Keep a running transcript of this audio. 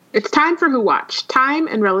It's time for Who Watch, Time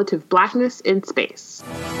and Relative Blackness in Space.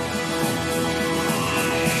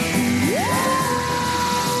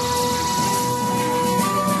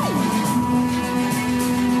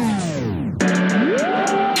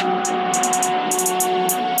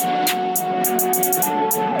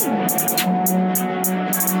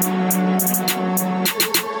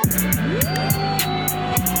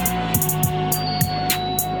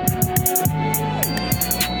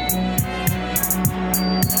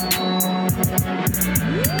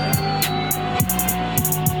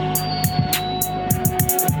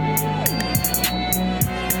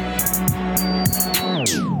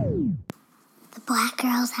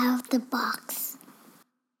 Have the box.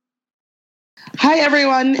 Hi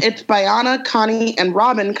everyone, it's Bayana, Connie, and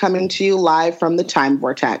Robin coming to you live from the Time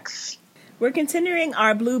Vortex. We're continuing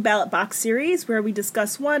our Blue Ballot Box series where we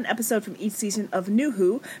discuss one episode from each season of New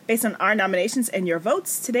Who based on our nominations and your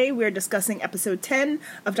votes. Today we're discussing episode 10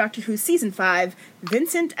 of Doctor Who Season 5,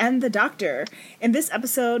 Vincent and the Doctor. In this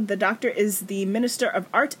episode, the Doctor is the Minister of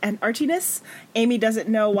Art and Artiness. Amy doesn't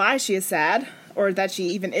know why she is sad, or that she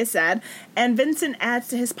even is sad, and Vincent adds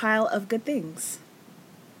to his pile of good things.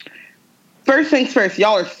 First things first,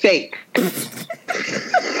 y'all are fake.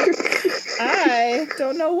 I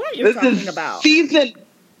don't know what you're talking about. This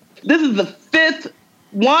is the 5th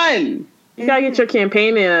one. You gotta get your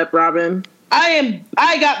campaign in up, Robin. I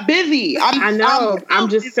got busy. I'm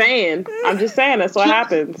just saying. That's what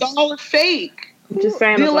happens. Y'all are fake. I'm just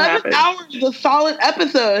saying the that's what 11th happens. hour is a solid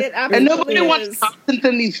episode, and nobody wants constants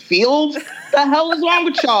in these fields. The hell is wrong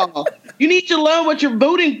with y'all? You need to know what you're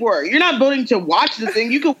voting for. You're not voting to watch the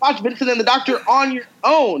thing. You can watch Vincent and the Doctor on your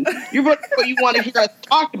own. You're voting for what you want to hear us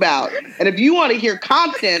talk about. And if you want to hear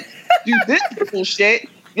Constance do this bullshit,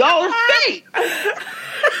 y'all are fake.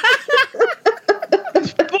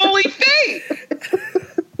 It's fully fake.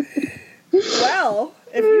 Well,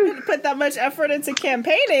 if you didn't put that much effort into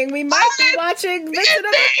campaigning, we might be watching Vincent.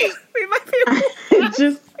 We might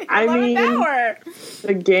be hour.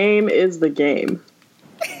 The game is the game.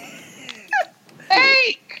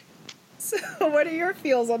 Fake. So, what are your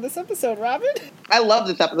feels on this episode, Robin? I love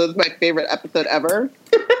this episode. It's my favorite episode ever.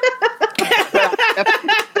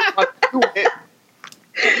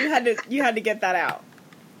 You had to get that out.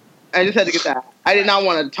 I just had to get that. I did not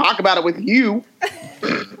want to talk about it with you.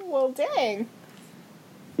 Well, dang.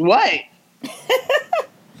 What?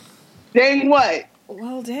 Dang what?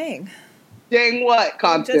 Well, dang. Dang what,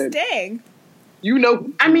 Constance? Just dang. You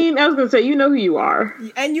know. I was going to say, you know who you are.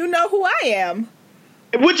 And you know who I am.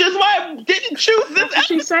 Which is why I didn't choose this That's what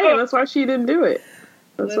she's saying. That's why she didn't do it.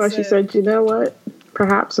 That's why she said, you know what?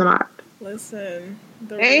 Perhaps not. Listen.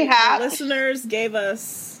 The listeners gave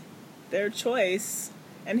us their choice.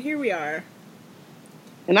 And here we are.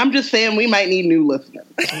 And I'm just saying we might need new listeners.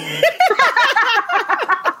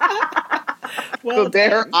 Well, so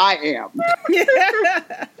there I am.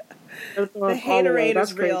 The haterade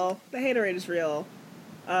is real. The haterade is real.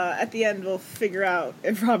 At the end, we'll figure out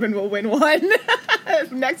if Robin will win one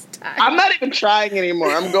next time. I'm not even trying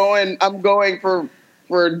anymore. I'm going for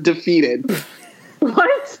defeated.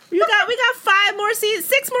 What? We got 5 more seasons.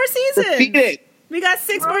 6 more seasons. Defeated. We got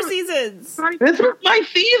 6 more seasons. This is my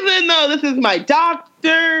season, though. This is my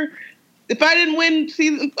Doctor. If I didn't win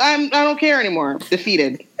season, I don't care anymore.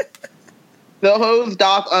 Defeated. The hose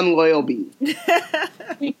doth unloyal be.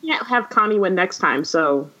 We can't have Connie win next time,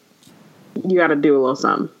 so you got to do a little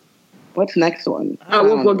something. What's next one?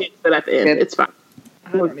 We'll get to it at the end. It's fine.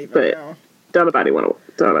 I don't even know. Don't nobody want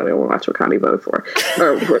to watch what Connie voted for.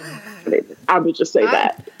 I would just say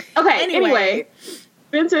that. Okay. Anyway,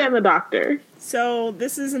 Vincent and the Doctor. So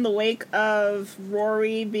this is in the wake of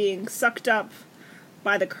Rory being sucked up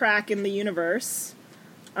by the crack in the universe.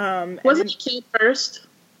 Wasn't he killed first?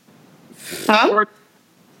 Huh?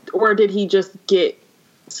 Or did he just get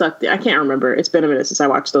sucked in? I can't remember. It's been a minute since I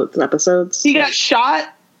watched those episodes. He got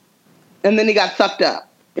shot, and then he got sucked up.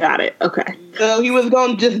 Got it. Okay. So he was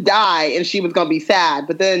going to just die, and she was going to be sad.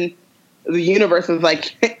 But then the universe was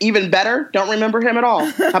like, even better, don't remember him at all.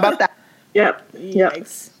 How about that? Yep.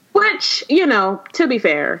 Yikes. Which, to be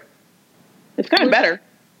fair, it's kind of better.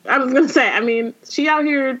 I was going to say, she out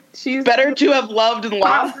here, she's... Better to have loved and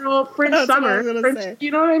lost. Girl, French summer. You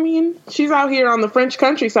know what I mean? She's out here on the French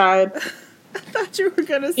countryside. I thought you were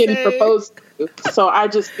going to say... Getting proposed to. So I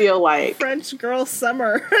just feel like... French girl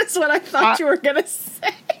summer. That's what I thought you were going to say.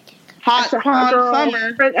 Hot girl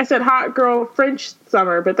summer. I said hot girl French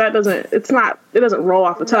summer, but that doesn't... It doesn't roll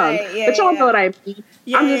off the tongue. Right, yeah, but y'all know what I mean.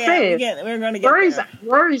 Yeah, I'm just saying. We're going to get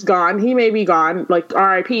Rory's gone. He may be gone, like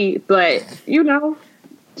R.I.P., but,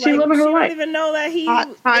 she living her life. She don't even know that he...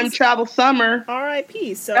 Hot time travel summer.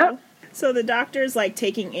 R.I.P., so... Yep. So the doctor's, like,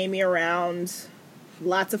 taking Amy around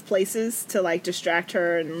lots of places to, like, distract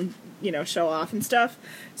her and, you know, show off and stuff.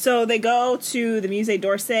 So they go to the Musée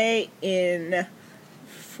d'Orsay in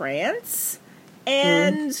France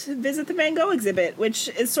and visit the Van Gogh exhibit, which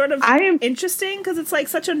is sort of interesting because it's, like,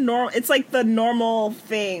 such a it's, like, the normal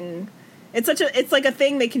thing. It's like a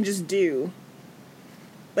thing they can just do.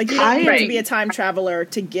 Like, you don't need to be a time traveler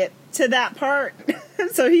to get to that part.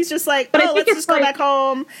 So he's just like, let's just go back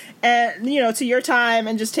home and, you know, to your time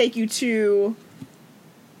and just take you to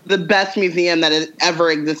the best museum that has ever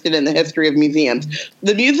existed in the history of museums.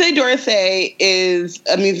 The Musée d'Orsay is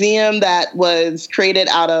a museum that was created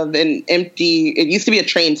out of an empty, it used to be a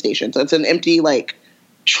train station. So it's an empty, like,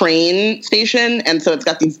 train station. And so it's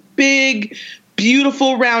got these big,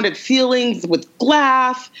 beautiful rounded ceilings with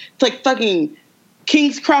glass. It's like fucking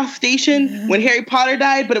King's Cross Station when Harry Potter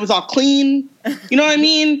died, but it was all clean. You know what I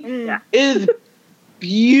mean? Yeah. It is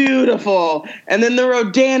beautiful. And then the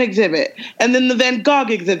Rodin exhibit, and then the Van Gogh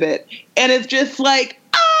exhibit. And it's just like,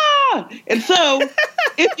 ah! And so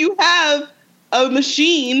if you have a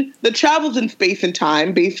machine that travels in space and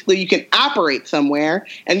time, basically you can operate somewhere,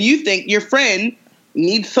 and you think your friend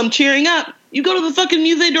needs some cheering up, you go to the fucking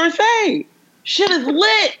Musée d'Orsay. Shit is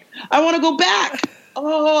lit. I want to go back.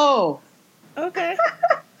 Oh. Okay.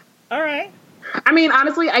 All right. I mean,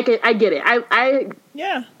 honestly, I get it. I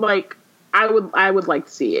like, I would like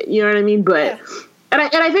to see it. You know what I mean? But and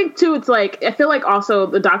I think too, it's like, I feel like also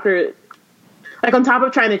the doctor, like, on top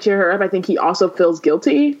of trying to cheer her up, I think he also feels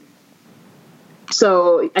guilty.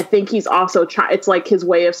 So I think he's also it's like his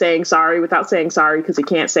way of saying sorry without saying sorry because he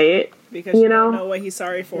can't say it. Because you don't know what he's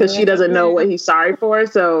sorry for. Because she doesn't know what he's sorry for,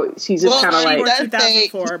 so she's just kind of like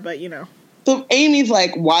 2004, but you know. So Amy's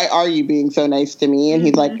like, "Why are you being so nice to me?" And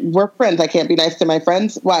he's like, "We're friends. I can't be nice to my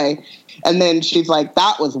friends. Why?" And then she's like,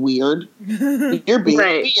 "That was weird. You're being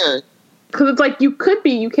weird." Because it's like, you can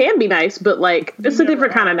be nice, but like, it's a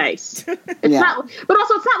different kind of nice. It's not, but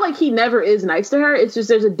also it's not like he never is nice to her. It's just,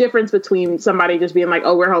 there's a difference between somebody just being like,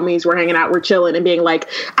 oh, we're homies, we're hanging out, we're chilling, and being like,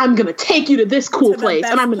 I'm going to take you to this cool place,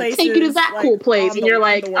 and I'm going to take you to that cool place. And you're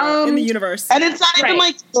like, in the universe. And it's not even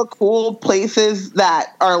like the cool places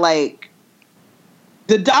that are like,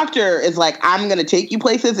 the doctor is like, I'm going to take you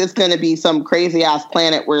places. It's going to be some crazy ass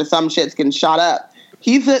planet where some shit's getting shot up.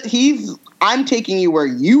 I'm taking you where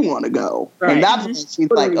you want to go. Right. And that's when she's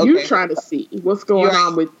what like, are you trying to see? What's going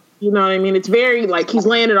on with, you know what I mean? It's very like, he's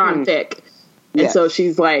landed on thick. And so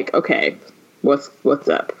she's like, okay, what's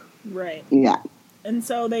up? Right. Yeah. And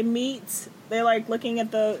so they meet, they're like looking at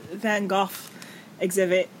the Van Gogh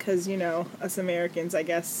exhibit because, you know, us Americans, I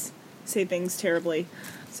guess, say things terribly.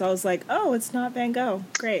 So I was like, oh, it's not Van Gogh.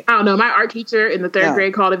 Great. I don't know. My art teacher in the third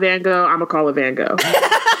grade called it Van Gogh. I'm going to call it Van Gogh.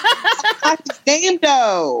 That's his name,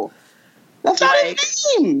 though. That's not his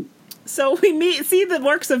name. So we see the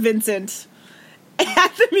works of Vincent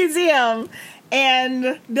at the museum,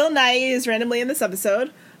 and Bill Nighy is randomly in this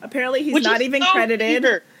episode. Apparently, he's not even credited.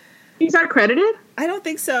 Weird. He's not credited? I don't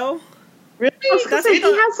think so. Really?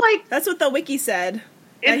 That's what the wiki said.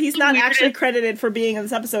 That he's not actually credited for being in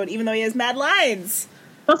this episode, even though he has mad lines.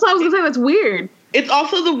 That's what I was going to say. That's weird. It's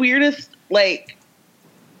also the weirdest, like,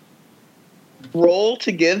 role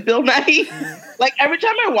to give Bill Nighy. Like, every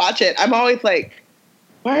time I watch it, I'm always like,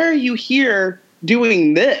 why are you here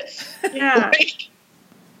doing this? Yeah. Like,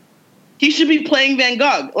 he should be playing Van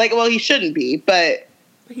Gogh. Like, well, he shouldn't be, but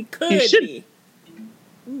he could be.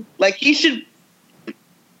 Like, he should,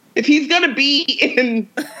 if he's gonna be in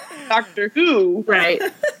Doctor Who, right?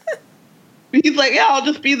 He's like, yeah, I'll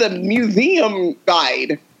just be the museum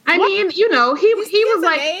guide. I mean, you know, he was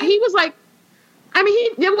like, I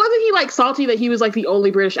mean, wasn't he like salty that he was like the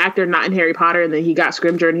only British actor not in Harry Potter, and then he got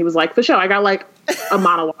Scrimgeour, and he was like, for sure, I got like a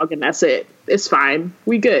monologue, and that's it. It's fine.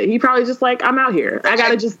 We good. He probably just like, I'm out here. I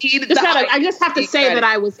gotta I just have to say credit. That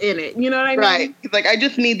I was in it. You know what I mean? Right. He's like, I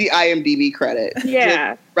just need the IMDb credit.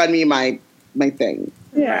 Yeah. Just run me my thing.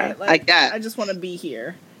 Yeah. Right, like, I just want to be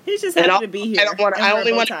here. He's just happy to be here. I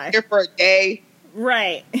only want to be here for a day.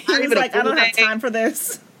 Right. He was like, I don't have time for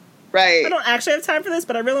this. Right. I don't actually have time for this,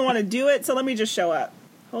 but I really want to do it, so let me just show up.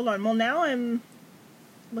 Hold on. Well, now I'm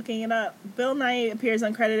looking it up. Bill Nighy appears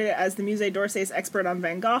uncredited as the Musée d'Orsay's expert on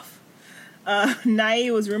Van Gogh.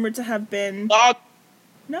 Nighy was rumored to have been...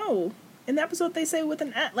 No. In the episode, they say with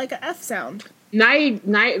an like a F sound. Bill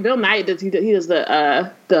Nighy does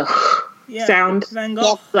the sound. Van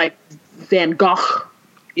Gogh. Like Van Gogh.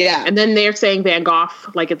 Yeah. And then they're saying Van Gogh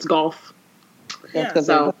like it's golf. Yeah.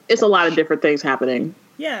 So it's a lot of different things happening.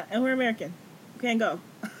 Yeah, and we're American. Van Gogh.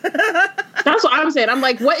 That's what I'm saying. I'm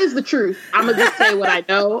like, what is the truth? I'm going to just say what I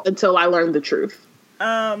know until I learn the truth.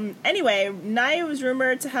 Anyway, Nye was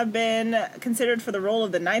rumored to have been considered for the role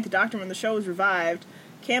of the Ninth Doctor when the show was revived.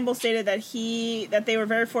 Campbell stated that they were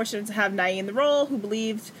very fortunate to have Nye in the role, who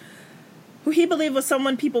he believed was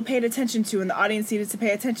someone people paid attention to, and the audience needed to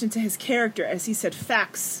pay attention to his character, as he said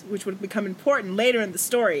facts, which would become important later in the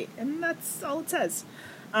story. And that's all it says.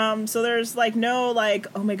 So there's, like, no, like,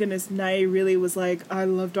 oh my goodness, Nye really was like, I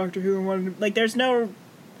love Doctor Who and wanted to... Like, there's no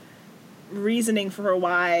reasoning for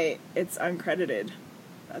why it's uncredited.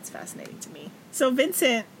 That's fascinating to me. So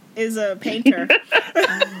Vincent is a painter.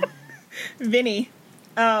 Vinny.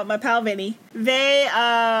 My pal Vinny. They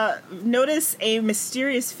notice a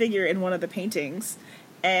mysterious figure in one of the paintings,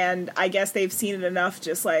 and I guess they've seen it enough,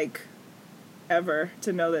 just like ever,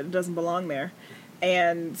 to know that it doesn't belong there.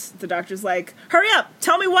 And the Doctor's like, hurry up,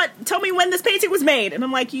 tell me when this painting was made. And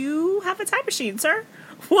I'm like, you have a time machine, sir.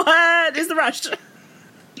 What is the rush?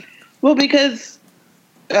 Well, because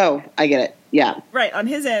I get it. Yeah. Right, on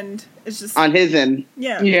his end, it's just... On his end.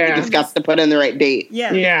 Yeah. He just got to put in the right date.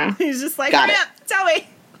 Yeah. Yeah. He's just like, hurry up, tell me.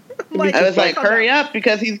 I was like, hurry up,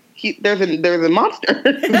 because there's a monster.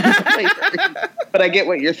 But I get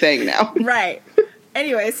what you're saying now. Right.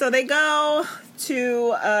 Anyway, so they go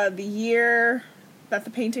to the year that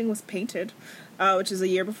the painting was painted, which is a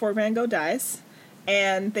year before Van Gogh dies,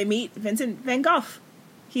 and they meet Vincent van Gogh.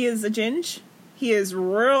 He is a ginge. He is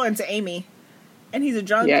real into Amy. And he's a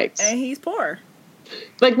drunk, and he's poor.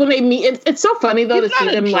 Like, when they meet, it's so funny, though, he's to see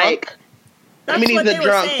him, drunk. like... I mean, he's a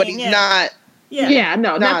drunk, saying, but he's not... Yeah,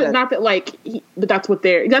 no, not that, like, but that's what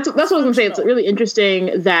they're... That's what I was going to say. It's really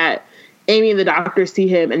interesting that Amy and the Doctor see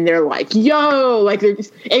him, and they're like, yo! Like,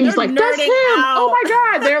 Amy's like, that's him! Out. Oh, my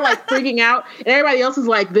God! They're, like, freaking out. And everybody else is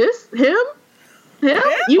like, this? Him?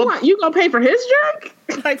 You gonna pay for his drink?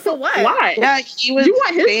 Like, for what? Why? Yeah, he was... You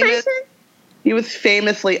want his painting? He was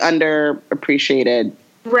famously underappreciated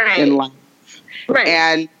in life.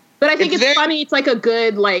 Right. But I think it's funny. It's like a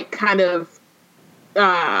good, like, kind of,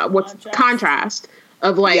 contrast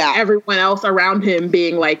of, like, everyone else around him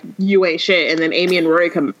being like, you ain't shit. And then Amy and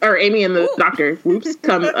the Doctor,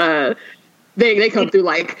 come, they come through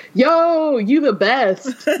like, yo, you the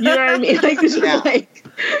best. You know what I mean? Like, this is like,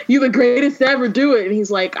 you the greatest to ever do it. And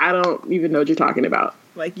he's like, I don't even know what you're talking about.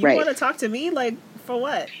 Like, you want to talk to me? Like, for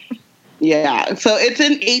what? Yeah, so it's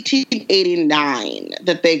in 1889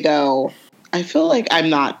 that they go. I feel like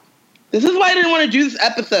I'm not. This is why I didn't want to do this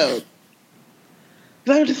episode.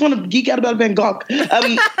 Because I just want to geek out about Van Gogh.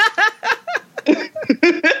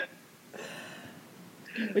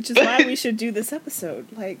 Which is why we should do this episode.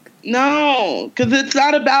 Like, no, because it's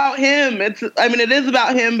not about him. It is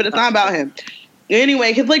about him, but it's not about him.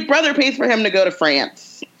 Anyway, his like brother pays for him to go to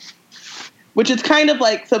France, which is kind of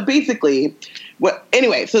like, so basically.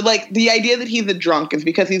 So, like, the idea that he's a drunk is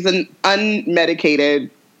because he's an unmedicated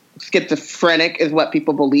schizophrenic is what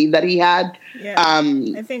people believe that he had. Yeah.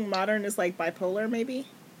 I think modern is, like, bipolar, maybe?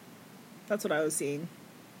 That's what I was seeing.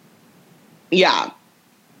 Yeah.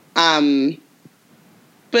 But,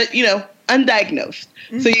 undiagnosed.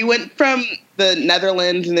 Mm-hmm. So he went from the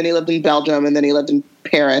Netherlands, and then he lived in Belgium, and then he lived in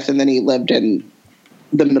Paris, and then he lived in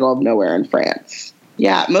the middle of nowhere in France.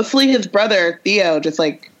 Yeah, mostly his brother, Theo, just,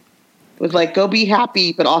 like, was like, go be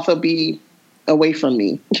happy, but also be away from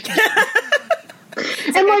me.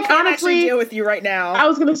 And like, honestly, deal with you right now. I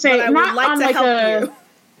was gonna say, but I would like to help you.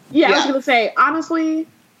 Yeah, I was gonna say, honestly,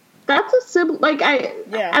 that's a sibling. Like,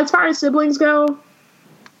 as far as siblings go,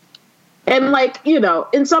 and like,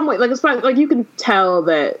 in some way, like, it's probably, like, you can tell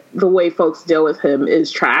that the way folks deal with him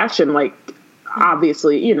is trash, and like,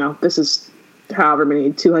 obviously, this is however many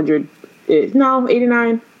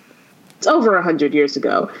 89. It's over 100 years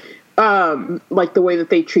ago. Like, the way that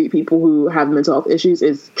they treat people who have mental health issues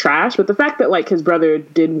is trash. But the fact that, like, his brother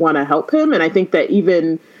did want to help him, and I think that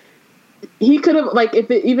even he could have, like,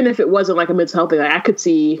 even if it wasn't like a mental health thing, like, I could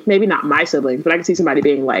see, maybe not my siblings, but I could see somebody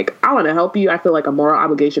being like, I want to help you. I feel like a moral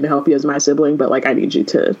obligation to help you as my sibling, but like, I need you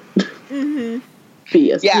to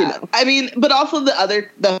be a, I mean, but also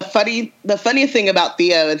the funniest thing about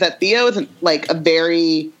Theo is that Theo is like a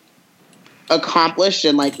very accomplished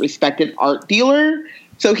and like respected art dealer.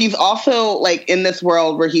 So he's also, like, in this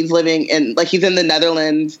world where he's living in, like, he's in the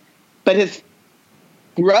Netherlands, but his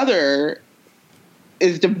brother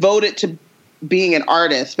is devoted to being an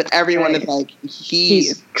artist, but everyone is like,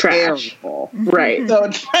 he's trash. Terrible. Right. So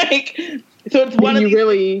it's like, it's one of these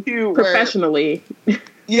really professionally.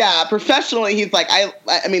 Professionally, he's like, I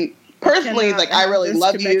mean, personally, he's like, I really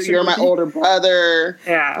love you. You're my older brother.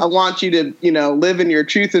 Yeah. I want you to, live in your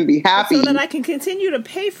truth and be happy. So that I can continue to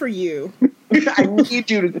pay for you. I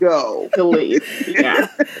need you to go. To leave. Yeah.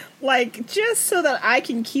 Like, just so that I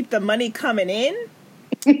can keep the money coming in,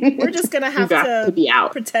 We're just gonna have to be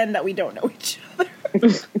out. Pretend that we don't know each other. I'm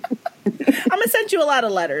gonna send you a lot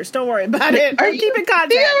of letters. Don't worry about it. Keep in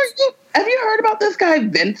contact. Have you heard about this guy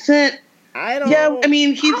Vincent? I don't. Yeah, I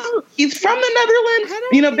mean he's from the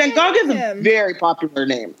Netherlands. Van Gogh is a very popular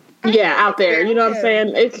name. Yeah, out there. You know what I'm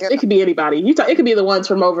saying? It could be anybody. It could be the ones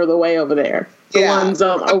from over the way over there. The ones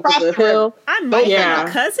over the hill. I might have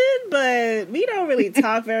a cousin, but we don't really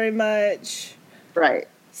talk very much. Right.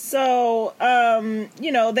 So,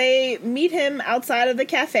 they meet him outside of the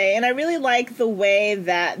cafe, and I really like the way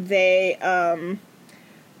that they, I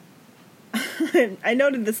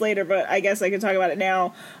noted this later, but I guess I can talk about it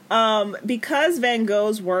now. Because Van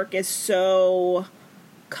Gogh's work is so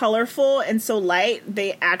colorful and so light,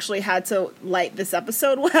 they actually had to light this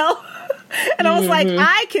episode well. And I was like,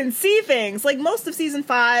 I can see things. Like, most of season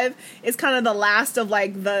 5 is kind of the last of,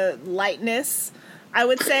 like, the lightness, I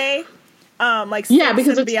would say. Because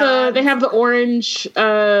it's they have the orange,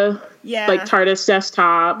 like TARDIS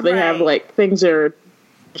desktop. They have like things are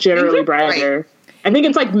generally brighter. I think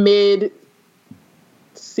it's like it's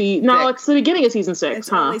the beginning of season 6,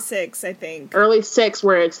 it's early 6, I think. Early 6,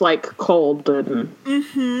 where it's like cold and.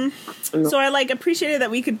 So I appreciated that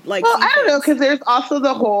we could Well, I don't know, because there's also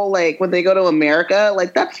the whole when they go to America,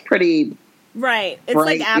 that's pretty. Right, it's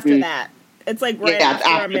like after that. It's like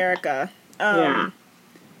after America.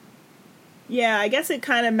 Yeah, I guess it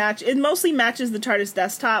kind of it mostly matches the TARDIS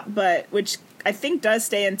desktop, which I think does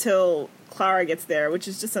stay until Clara gets there, which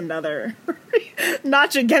is just another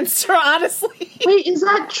notch against her, honestly. Wait, is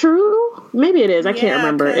that true? Maybe it is. I can't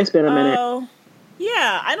remember. It's been a minute.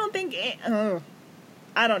 Yeah, I don't think...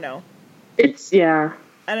 I don't know.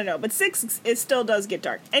 I don't know, but 6, it still does get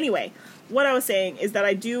dark. Anyway, what I was saying is that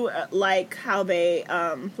I do like how they,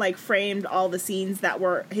 framed all the scenes that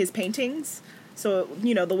were his paintings. So,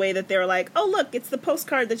 the way that they're like, oh, look, it's the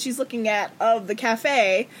postcard that she's looking at of the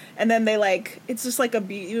cafe. And then they, it's just, a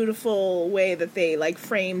beautiful way that they,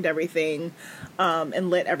 framed everything and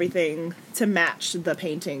lit everything to match the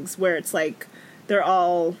paintings. Where it's, they're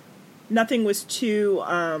all... Nothing was too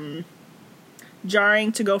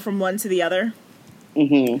jarring to go from one to the other.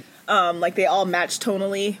 Mm-hmm. They all match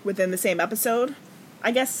tonally within the same episode. I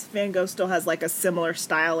guess Van Gogh still has, a similar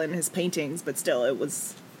style in his paintings, but still, it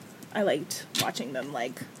was... I liked watching them,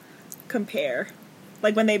 compare.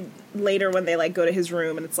 When they go to his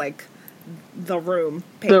room and it's, the room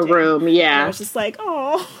painting. The room, yeah. And I was just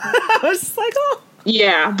oh.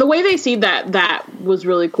 Yeah, the way they see that was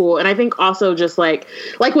really cool. And I think also just, like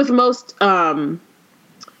with most,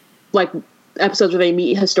 episodes where they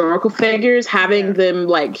meet historical figures, having them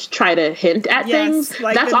try to hint at things,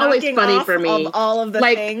 that's always funny for me. Of all of the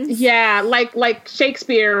things, like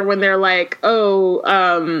Shakespeare when they're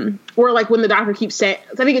or when the doctor keeps saying,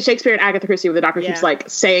 I think it's Shakespeare and Agatha Christie where the doctor keeps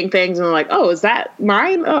saying things and they're like, oh, is that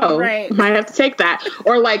mine? Oh, right. Might have to take that.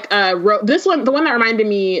 Or this one, the one that reminded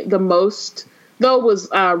me the most though was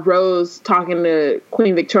Rose talking to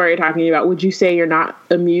Queen Victoria, talking about, would you say you're not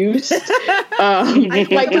amused?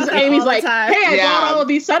 Because Amy's like, hey, I bought all of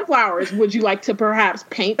these sunflowers. Would you like to perhaps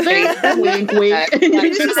paint them? Wink, wink. And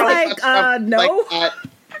he's just no.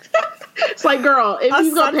 It's like, girl, if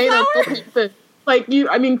he's gonna paint them,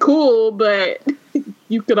 cool, but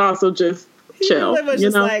you could also just chill. He was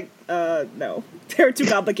just no, they're too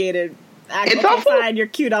complicated. It's also fine. You're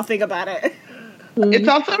cute. I'll think about it. It's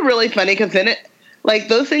also really funny because in it,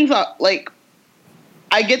 those things are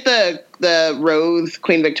I get the Rose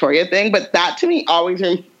Queen Victoria thing, but that to me always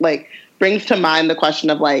brings to mind the question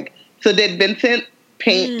of so did Vincent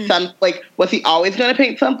paint was he always going to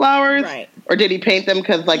paint sunflowers, right? Or did he paint them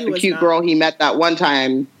because the cute girl he met that one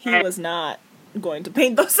time? He was not going to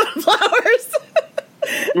paint those sunflowers.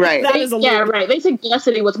 Right. Right. They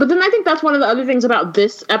suggested he was. But then I think that's one of the other things about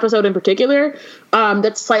this episode in particular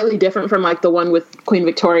that's slightly different from the one with Queen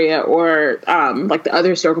Victoria or the other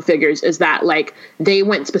historical figures is that they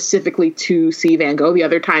went specifically to see Van Gogh. The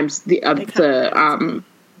other times they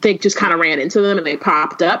just kind of ran into them and they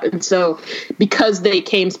popped up. And so because they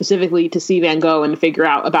came specifically to see Van Gogh and figure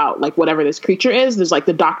out about whatever this creature is, there's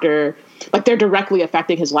the doctor, they're directly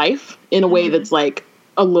affecting his life in a way that's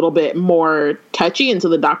a little bit more touchy, and so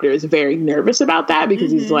the doctor is very nervous about that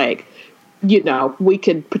because he's we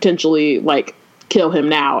could potentially kill him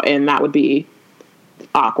now and that would be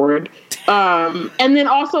awkward. And then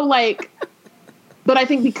also but I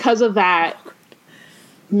think because of that,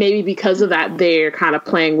 they're kind of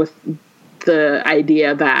playing with the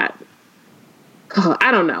idea that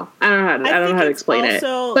I don't know how to explain it,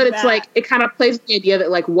 but it's it kind of plays with the idea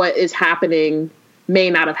that what is happening may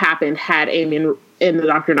not have happened had Amy and the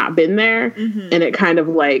doctor not been there, and it kind of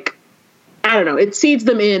I don't know. It seeds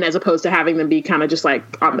them in as opposed to having them be kind of just like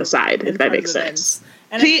on the side, if that makes sense.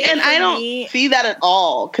 And I don't see that at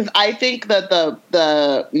all, because I think that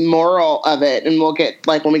the moral of it, and we'll get,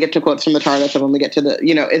 like, when we get to quotes from the TARDIS and when we get to the,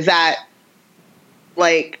 is that,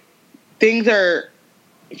 like, things are,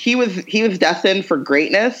 he was destined for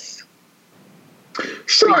greatness.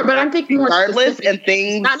 Sure, but I'm thinking more regardless, and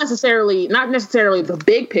things not necessarily the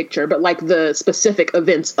big picture, but like the specific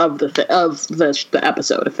events of the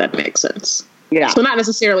episode, if that makes sense. Yeah. So not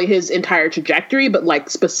necessarily his entire trajectory, but like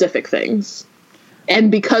specific things.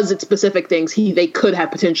 And because it's specific things, they could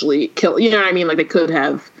have potentially killed. You know what I mean? Like they could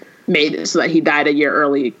have made it so that he died a year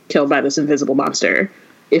early, killed by this invisible monster,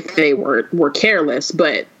 if they were careless.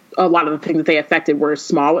 But a lot of the things that they affected were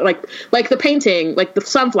smaller, like the painting, like the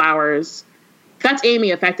sunflowers. That's Amy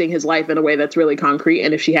affecting his life in a way that's really concrete,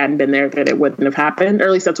 and if she hadn't been there, then it wouldn't have happened, or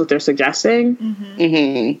at least that's what they're suggesting. Mm-hmm.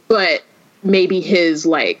 Mm-hmm. But maybe his,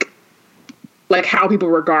 like how people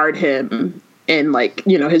regard him and, like,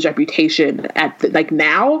 his reputation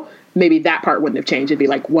now, maybe that part wouldn't have changed. It'd be,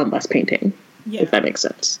 like, one less painting, if that makes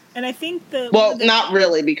sense. And I think not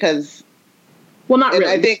really, because... Well, not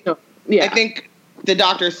really. I think the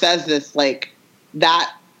Doctor says this, like,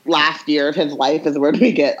 that last year of his life is where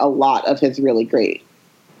we get a lot of his really great,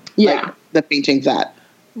 like, the paintings at.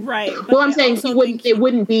 Right. Well, I'm saying it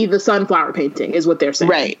wouldn't be the sunflower painting, is what they're saying.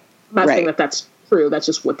 Right. I'm not saying that's true. That's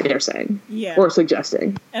just what they're saying. Yeah. Or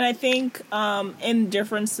suggesting. And I think, in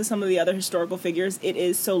difference to some of the other historical figures, it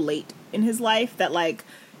is so late in his life that, like,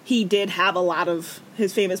 he did have a lot of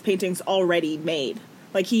his famous paintings already made.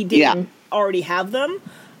 Like, he did already have them.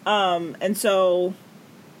 And so,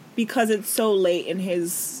 because it's so late in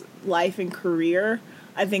his life and career,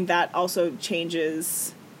 I think that also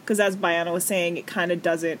changes, because as Bayana was saying, it kind of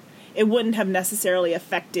it wouldn't have necessarily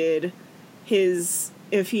affected his,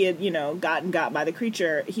 if he had, gotten got by the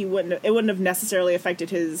creature, it wouldn't have necessarily affected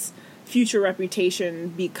his future reputation,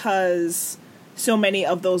 because so many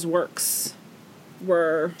of those works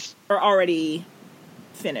are already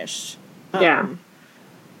finished.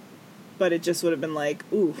 But it just would have been like,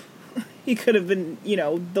 ooh, he could have been,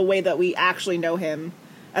 the way that we actually know him,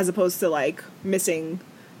 as opposed to, like, missing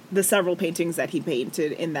the several paintings that he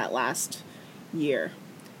painted in that last year.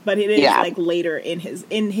 But it is, like, later in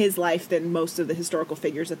his life than most of the historical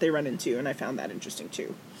figures that they run into, and I found that interesting,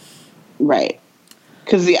 too. Right.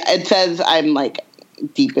 Because, it says, I'm, like,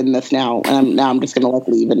 deep in this now, and I'm just going to, like,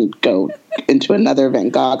 leave and go into another Van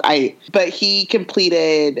Gogh. But he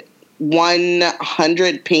completed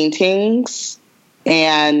 100 paintings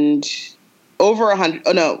and completed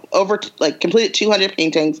 200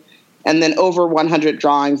 paintings and then over 100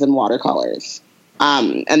 drawings and watercolors.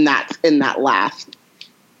 And that's in that last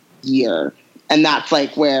year. And that's,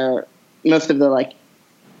 like, where most of the, like,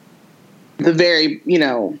 the very,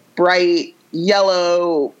 bright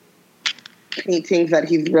yellow paintings that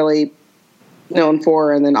he's really known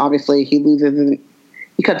for. And then obviously he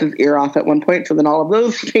cuts his ear off at one point. So then all of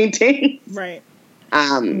those paintings. Right.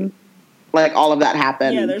 Like, all of that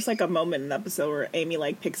happened. Yeah, there's, like, a moment in the episode where Amy,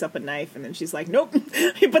 like, picks up a knife, and then she's like, nope,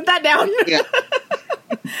 you put that down. Yeah.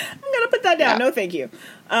 I'm gonna put that down. Yeah. No, thank you.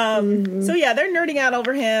 So, yeah, they're nerding out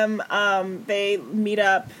over him. They meet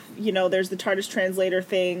up. There's the TARDIS translator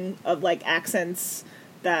thing of, like, accents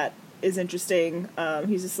that is interesting.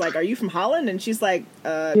 He's just like, are you from Holland? And she's like,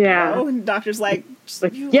 no. And the Doctor's like,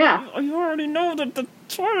 you already know that the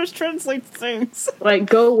TARDIS translates things. Like,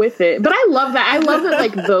 go with it. But I love that. I love that,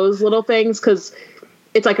 like, those little things, because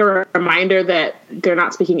it's like a reminder that they're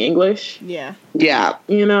not speaking English. Yeah. Yeah.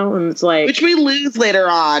 And it's like... Which we lose later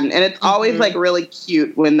on, and it's always, like, really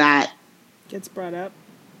cute when that... gets brought up.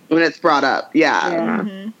 When it's brought up, yeah.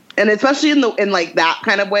 Mm-hmm. And especially in, like, that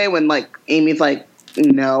kind of way, when, like, Amy's like,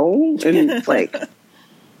 no, and it's like...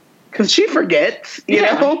 Because she forgets, you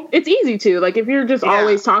know? It's easy to. Like, if you're just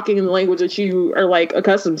always talking in the language that you are, like,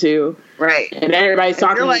 accustomed to. Right. And everybody's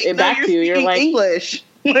talking it back to you. You're like... English.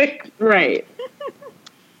 Like, right.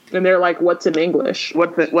 And they're like, what's in English?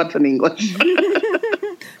 What's in English?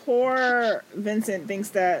 Poor Vincent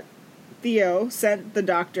thinks that Theo sent the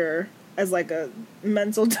Doctor as, like, a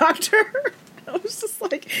mental doctor. I was just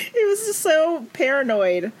like... He was just so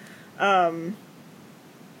paranoid.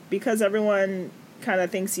 Because everyone... kind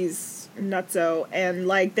of thinks he's nutso, and,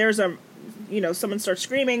 like, there's someone starts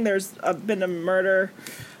screaming, there's been a murder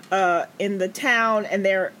in the town, and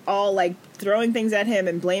they're all, like, throwing things at him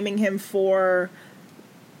and blaming him for,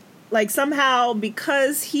 like, somehow,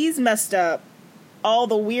 because he's messed up, all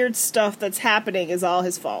the weird stuff that's happening is all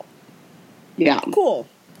his fault. Yeah. Cool.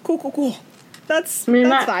 That's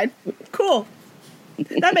fine. Cool.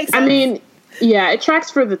 That makes sense. I mean, yeah, it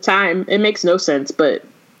tracks for the time. It makes no sense, but...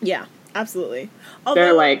 Yeah. Absolutely.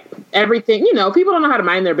 They're like, everything, people don't know how to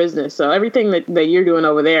mind their business. So everything that you're doing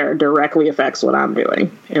over there directly affects what I'm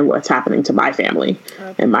doing and what's happening to my family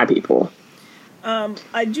and my people.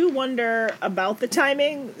 I do wonder about the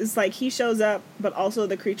timing. It's like he shows up, but also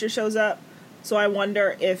the creature shows up. So I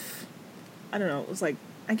wonder if, I don't know, it was like,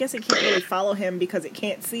 I guess it can't really follow him because it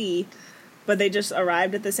can't see, but they just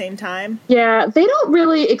arrived at the same time. Yeah, they don't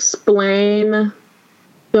really explain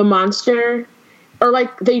the monster. Or,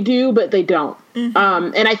 like, they do, but they don't.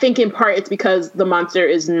 Mm-hmm. And I think in part it's because the monster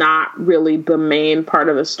is not really the main part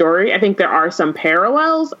of the story. I think there are some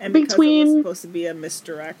parallels and between... it was supposed to be a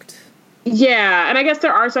misdirect. Yeah, and I guess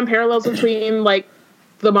there are some parallels between, like,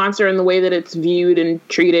 the monster and the way that it's viewed and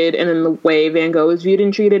treated, and then the way Van Gogh is viewed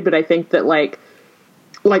and treated. But I think that, like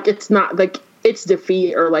it's not, like, its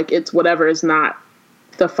defeat or, like, it's whatever is not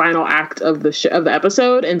the final act of the of the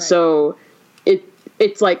episode. And so...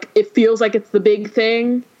 It's like, it feels like it's the big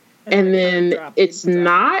thing, and then it's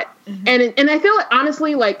not. Mm-hmm. And I feel like,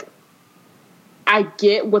 honestly, like, I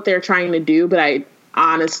get what they're trying to do, but I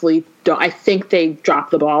honestly don't. I think they dropped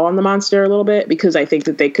the ball on the monster a little bit, because I think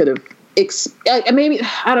that they could have, maybe,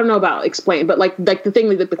 I don't know about explain, but like the thing,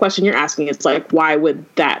 like the question you're asking, it's like, why would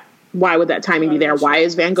that timing be there? Why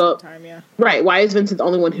is Van Gogh, right? Why is Vincent the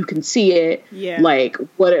only one who can see it? Yeah. Like,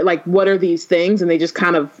 what are these things? And they just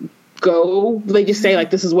kind of they just say, like,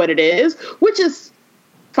 this is what it is, which is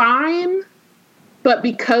fine, but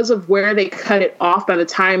because of where they cut it off, by the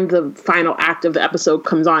time the final act of the episode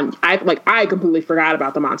comes on, I completely forgot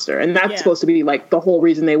about the monster, and that's supposed to be, like, the whole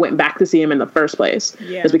reason they went back to see him in the first place,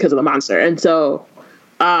 is because of the monster. And so,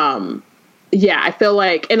 I feel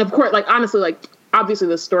like, and of course, like, honestly, like, obviously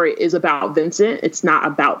the story is about Vincent, it's not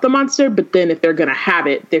about the monster, but then if they're gonna have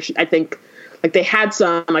it, I think, like, they had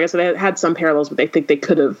some, like I said, they had some parallels, but they think they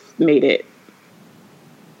could have made it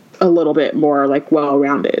a little bit more, like,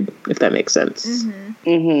 well-rounded, if that makes sense. Mm-hmm.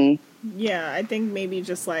 Mm-hmm. Yeah, I think maybe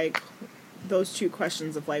just, like, those two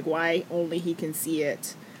questions of, like, why only he can see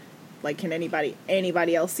it. Like, can anybody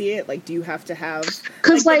else see it? Like, do you have to have...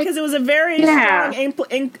 Because it was a very strong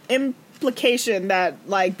implication that,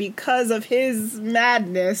 like, because of his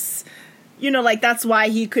madness, like, that's why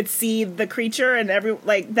he could see the creature and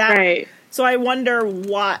like, that... Right. So I wonder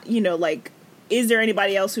what, like, is there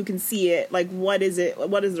anybody else who can see it? Like, what is it?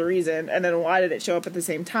 What is the reason? And then why did it show up at the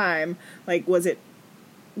same time? Like, was it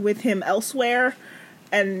with him elsewhere?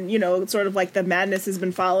 And, sort of like the madness has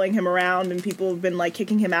been following him around, and people have been, like,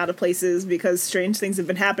 kicking him out of places because strange things have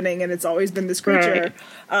been happening, and it's always been this creature.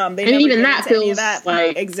 Right. And even that feels like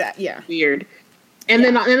weird. And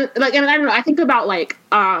then, and I don't know, I think about, like,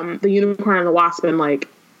 the Unicorn and the Wasp, and, like,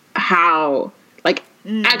 how, like,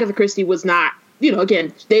 Agatha Christie was not,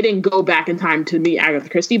 again, they didn't go back in time to meet Agatha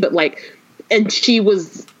Christie, but, like, and she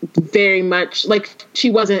was very much, like, she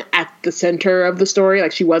wasn't at the center of the story,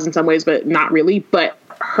 like, she was in some ways, but not really, but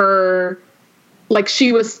her, like,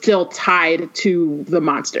 she was still tied to the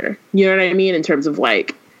monster, you know what I mean, in terms of,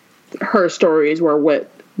 like, her stories were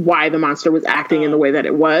why the monster was acting in the way that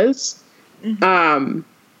it was,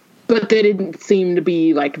 but they didn't seem to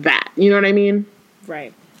be like that, you know what I mean?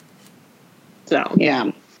 Right. So, yeah.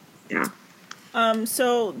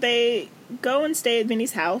 So they go and stay at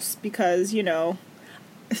Vinny's house because, I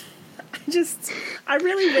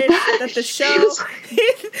really wish that the show, he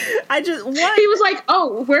was like,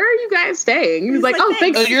 oh, where are you guys staying? He was like, oh,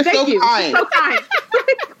 thank you. You're thank so you. kind. So kind.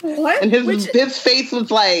 What? And his face was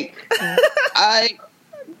like,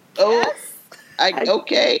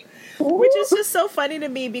 okay. Which is just so funny to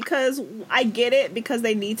me because I get it, because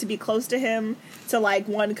they need to be close to him to, like,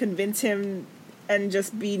 one, convince him and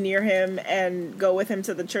just be near him and go with him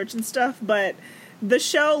to the church and stuff, but the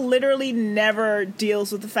show literally never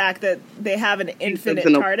deals with the fact that they have an infinite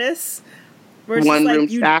TARDIS. Where it's just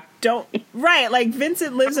like, you shack. Don't... Right, like,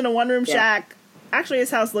 Vincent lives in a one-room shack. Actually,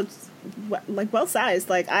 his house looks, like, well-sized.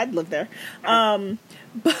 Like, I'd live there. But,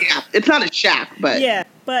 yeah, it's not a shack, but... Yeah,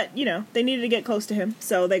 but, they needed to get close to him,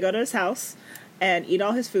 so they go to his house and eat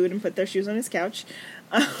all his food and put their shoes on his couch.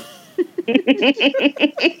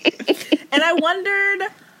 And I wondered,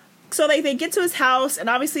 so they get to his house, and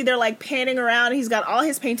obviously they're, like, panning around. He's got all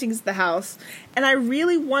his paintings at the house, and I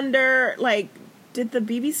really wonder, like, did the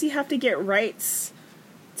BBC have to get rights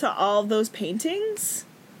to all of those paintings?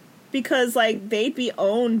 Because, like, they'd be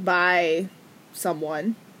owned by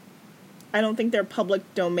someone. I don't think they're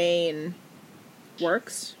public domain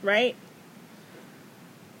works, right?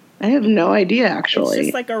 I have no idea, actually. It's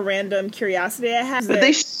just like a random curiosity I have. But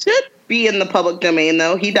they should be in the public domain,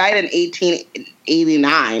 though. He died in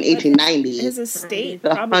 1889, 1890. His estate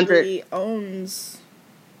probably owns...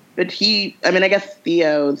 But I guess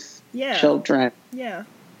Theo's children. Yeah.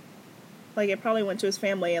 Like, it probably went to his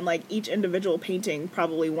family, and, like, each individual painting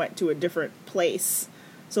probably went to a different place.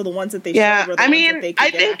 So the ones that they showed were the ones that they could I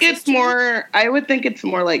think it's more, I would think it's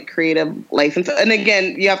more like creative license. And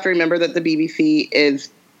again, you have to remember that the BBC is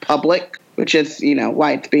public, which is, you know,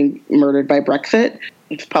 why it's being murdered by Brexit.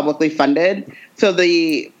 It's publicly funded. So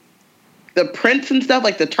the prints and stuff,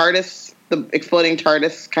 like the TARDIS, the exploding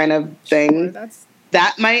TARDIS kind of thing,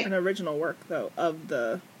 that might... an original work, though, of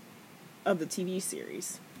the TV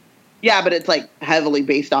series. Yeah, but it's, like, heavily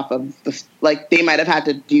based off of, like, they might have had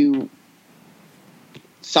to do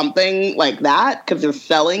something like that because they're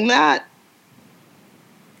selling that.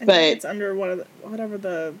 But it's under whatever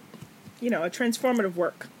the, you know, a transformative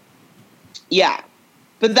work. Yeah.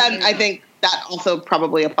 But then I think that also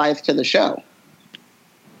probably applies to the show.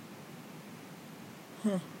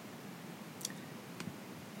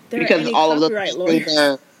 Because all of the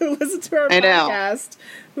lawyers who listen to our podcast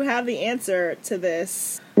who have the answer to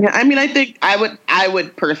this. Yeah, I mean, I think I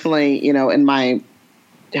would personally, you know, in my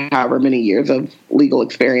however many years of legal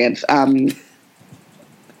experience,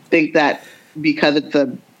 think that because it's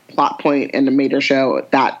a plot point in a major show,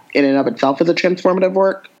 that in and of itself is a transformative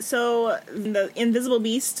work. So the Invisible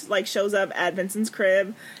Beast like shows up at Vincent's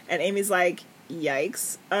crib, and Amy's like,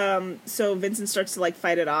 "Yikes!" So Vincent starts to like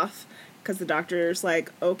fight it off because the doctor's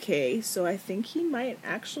like, "Okay, so I think he might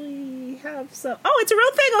actually have some." Oh, it's a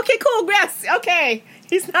real thing. Okay, cool. Yes. Okay,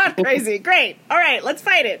 he's not crazy. Great. All right, let's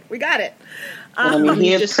fight it. We got it. I mean,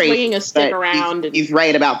 he is just crazy, swinging a stick around. He's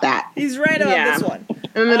right about that. He's right about this one.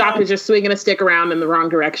 And the doctor's just swinging a stick around in the wrong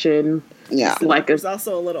direction. Yeah. Like there's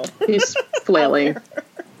also a little... He's flailing.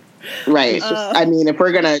 Right. I mean, if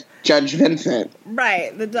we're going to judge Vincent.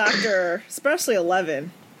 Right. The doctor, especially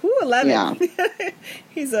 11. Who 11? Yeah.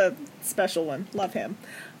 He's a special one. Love him.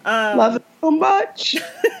 Love it so much.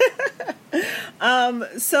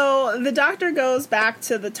 So the doctor goes back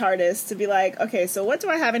to the TARDIS to be like, okay, so what do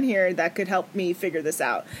I have in here that could help me figure this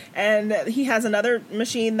out? And he has another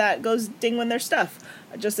machine that goes ding when there's stuff,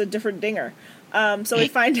 just a different dinger. So we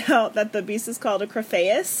find out that the beast is called a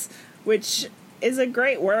Crephaeus, which is a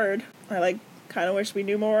great word. I kind of wish we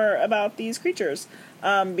knew more about these creatures,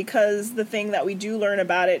 because the thing that we do learn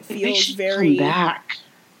about it feels very... come back.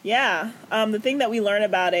 Yeah. The thing that we learn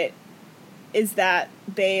about it is that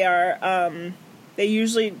they are, they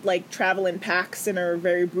usually, travel in packs and are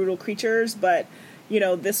very brutal creatures, but, you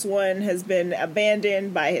know, this one has been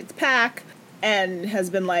abandoned by its pack and has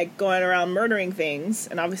been, going around murdering things,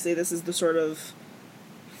 and obviously this is the sort of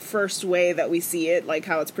first way that we see it,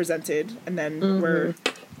 how it's presented, and then we're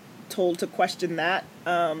told to question that.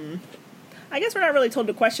 I guess we're not really told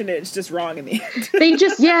to question it. It's just wrong in the end. They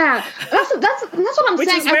just, yeah. That's what I'm saying. Which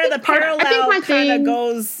is where the parallel kind of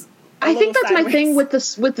goes. I think that's sideways. My thing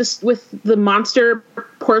with the monster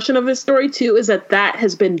portion of this story too, is that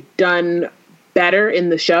has been done better in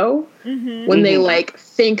the show when they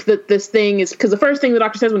think that this thing is, because the first thing the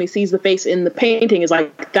doctor says when he sees the face in the painting is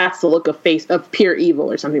that's the look of pure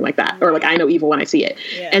evil or something like that, or I know evil when I see it,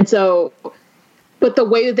 and so. But the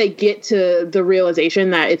way that they get to the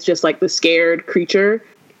realization that it's just the scared creature,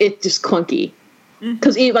 it's just clunky.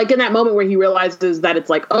 Because in that moment where he realizes that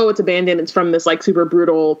it's it's abandoned, it's from this super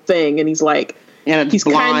brutal thing, and he's he's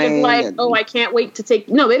kind of oh, I can't wait to take.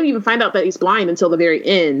 No, they don't even find out that he's blind until the very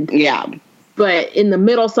end. Yeah. But in the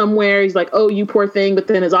middle somewhere, he's oh, you poor thing. But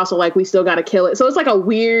then it's also we still got to kill it. So it's a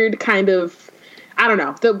weird kind of, I don't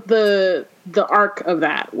know. The arc of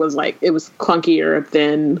that was it was clunkier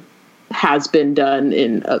than has been done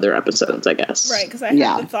in other episodes, I guess. Right, because I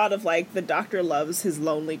had the thought of the doctor loves his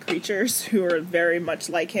lonely creatures who are very much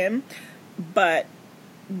like him, but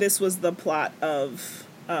this was the plot of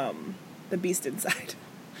the beast inside,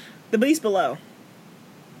 the beast below.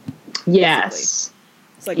 Yes,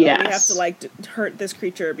 basically. It's we have to hurt this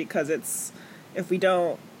creature because if we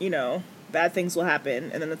don't, bad things will happen.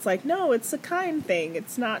 And then it's no, it's a kind thing.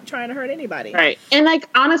 It's not trying to hurt anybody. Right. And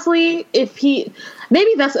honestly,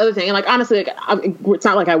 maybe that's the other thing. And honestly, it's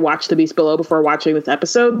not I watched The Beast Below before watching this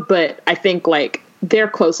episode, but I think they're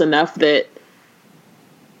close enough that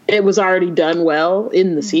it was already done well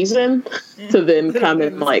in the season to then come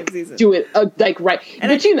and do it right. And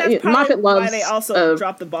but that's Moffat loves why they also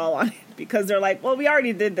dropped the ball on it, because they're well, we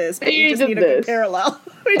already did this, but we just need a good parallel.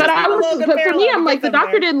 But for me, I'm the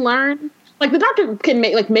doctor didn't learn. The doctor can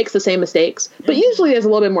makes the same mistakes, but usually there's a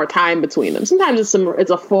little bit more time between them. Sometimes it's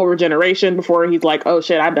a full regeneration before he's oh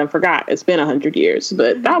shit, I've done forgot. It's been 100 years,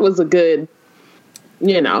 but that was a good,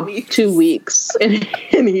 2 weeks, and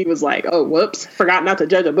he was oh whoops, forgot not to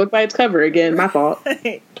judge a book by its cover again. My fault.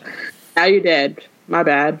 Now you're dead. My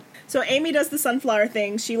bad. So Amy does the sunflower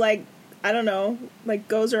thing. She I don't know,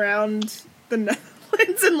 goes around the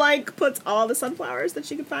Vincent, like, puts all the sunflowers that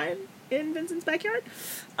she could find in Vincent's backyard,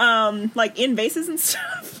 like, in vases and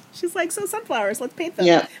stuff. She's like, so sunflowers, let's paint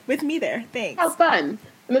them with me there. Thanks. How fun.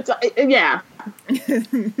 And it's, yeah.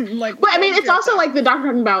 Like, but, I mean, it's also, like, the doctor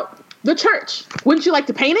talking about the church. Wouldn't you like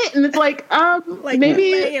to paint it? And it's like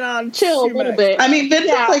maybe on chill a little bit. I mean,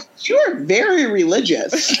 Vincent's like, you are very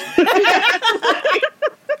religious.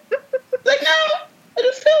 Like, no, I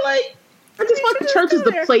just feel like I just want the church is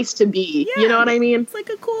the place to be. Yeah, you know what I mean? It's like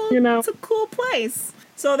a cool, it's a cool place.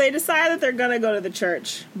 So they decide that they're gonna go to the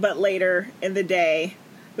church, but later in the day,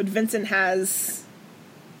 but Vincent has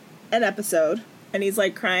an episode, and he's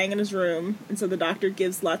like crying in his room, and so the doctor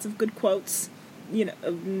gives lots of good quotes.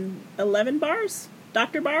 11 bars?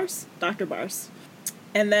 Dr. Bars? Dr. Bars.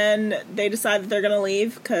 And then they decide that they're going to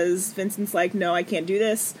leave because Vincent's like, no, I can't do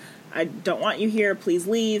this. I don't want you here. Please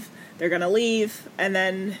leave. They're going to leave. And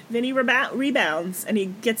then Vinny rebounds and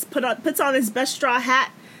he puts on his best straw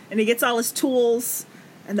hat and he gets all his tools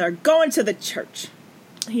and they're going to the church.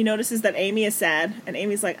 He notices that Amy is sad and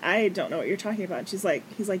Amy's like, I don't know what you're talking about. He's like,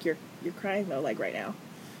 you're crying though, like right now.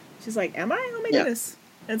 She's like, am I? Oh my goodness.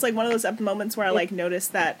 And it's like one of those moments where I like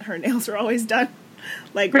noticed that her nails are always done.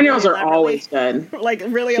 Like her nails are always done. Like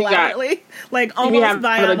really elaborately. Like almost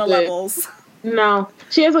Viana levels. No.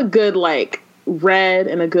 She has a good like red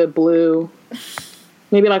and a good blue.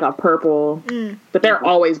 Maybe like a purple. But they're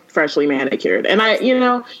always freshly manicured. And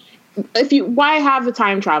why have a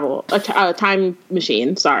time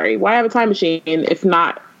machine? Sorry. Why have a time machine if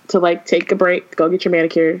not to like take a break, go get your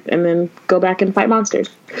manicure, and then go back and fight monsters?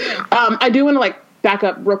 I do want to like back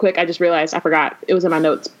up real quick. I just realized I forgot. It was in my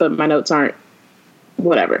notes, but my notes aren't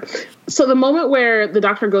whatever. So the moment where the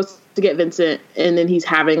doctor goes to get Vincent and then he's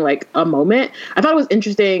having like a moment, I thought it was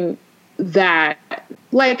interesting that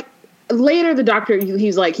like later the doctor,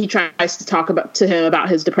 he's like, he tries to talk to him about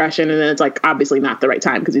his depression. And then it's like, obviously not the right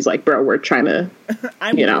time. Cause he's like, bro, we're trying to,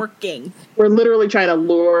 working. We're literally trying to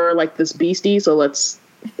lure like this beastie. So let's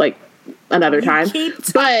like another time. Keep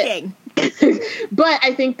talking. But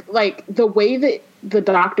I think like the way that the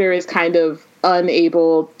doctor is kind of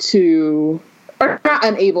unable to, or not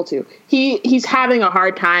unable to, he's having a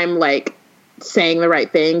hard time like saying the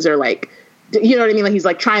right things or like, you know what I mean? Like he's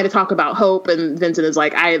like trying to talk about hope and Vincent is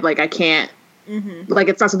like, I can't, like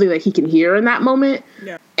it's not something that he can hear in that moment.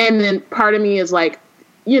 Yeah. And then part of me is like,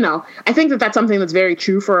 I think that that's something that's very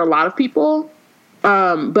true for a lot of people.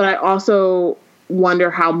 But I also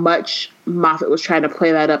wonder how much Moffat was trying to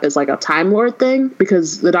play that up as like a Time Lord thing,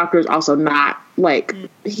 because the doctor is also not like,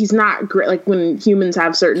 he's not great. Like when humans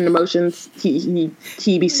have certain emotions, he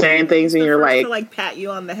be saying things and you're like, to like pat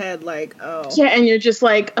you on the head, like, oh yeah. And you're just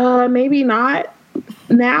like, maybe not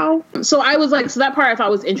now. So I was like, so that part I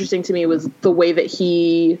thought was interesting to me was the way that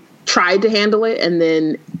he tried to handle it and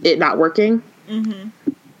then it not working and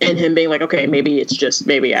him being like, okay, maybe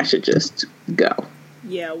I should just go.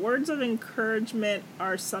 Yeah, words of encouragement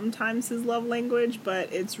are sometimes his love language,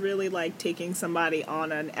 but it's really like taking somebody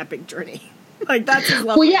on an epic journey. Like that's his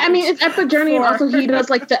love language. Well, yeah, I mean, it's epic journey, and also he does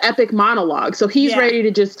like the epic monologue. So he's ready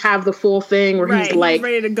to just have the full thing where he's like,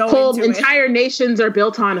 ready to go whole entire nations are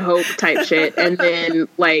built on hope type shit. And then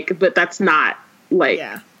like, but that's not like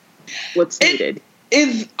what's needed.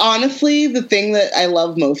 Is honestly the thing that I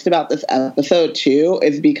love most about this episode too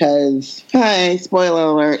is because, hi, spoiler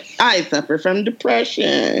alert, I suffer from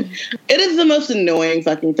depression. It is the most annoying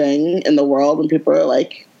fucking thing in the world when people are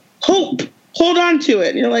like, hope, hold on to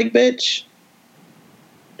it. And you're like, bitch,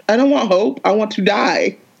 I don't want hope. I want to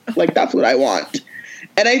die. Like, that's what I want.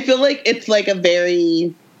 And I feel like it's like a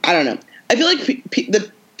very, I don't know. I feel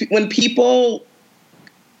like when people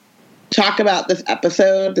talk about this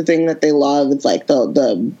episode, the thing that they love is like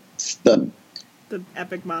the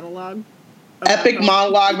epic monologue.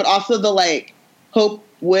 Monologue, but also the like hope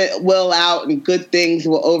will out and good things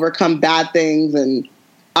will overcome bad things. And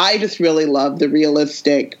I just really love the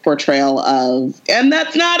realistic portrayal of, and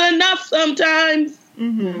that's not enough sometimes.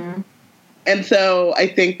 Mm-hmm. And so I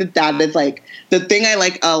think that is like the thing I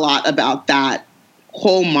like a lot about that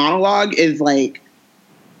whole monologue is like,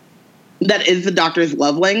 that is the doctor's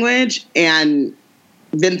love language, and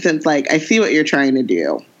Vincent's like, I see what you're trying to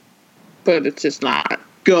do, but it's just not.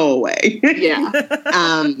 Go away. Yeah.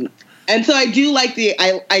 And so I do like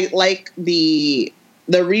I like the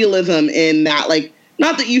realism in that, like,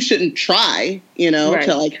 not that you shouldn't try,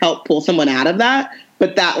 to like help pull someone out of that,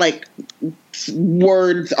 but that like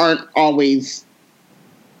words aren't always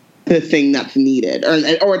the thing that's needed,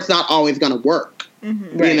 or it's not always going to work.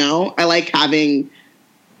 Mm-hmm. I like having.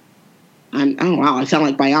 Oh wow, I sound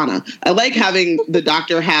like Bayana. I like having the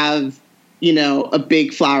doctor have, a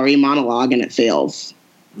big flowery monologue and it fails.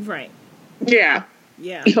 Right. Yeah.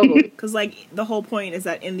 Yeah, totally. Because, like, the whole point is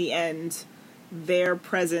that in the end, their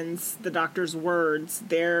presence, the Doctor's words,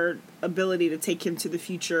 their ability to take him to the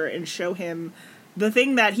future and show him the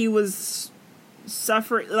thing that he was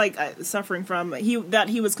suffering from, that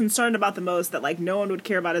he was concerned about the most, that, like, no one would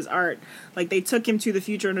care about his art. Like, they took him to the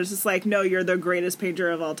future and it was just like, no, you're the greatest painter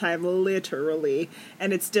of all time, literally.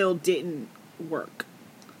 And it still didn't work.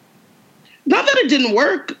 Not that it didn't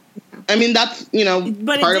work. I mean, that's,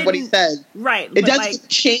 part of what he said. Right. It doesn't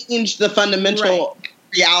change the fundamental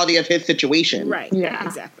reality of his situation. Right. Yeah.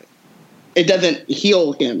 Exactly. It doesn't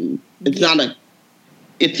heal him. It's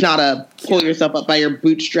not a pull yourself up by your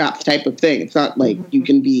bootstraps type of thing. It's not like you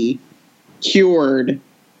can be cured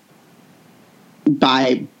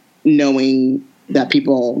by knowing that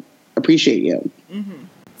people appreciate you. Mm-hmm.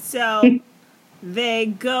 So they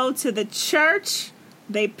go to the church.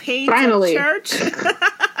 They paint the church.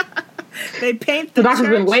 They paint the doctor's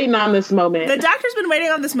church. Been waiting on this moment. The doctor's been waiting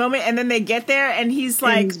on this moment, and then they get there, and he's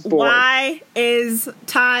like, why is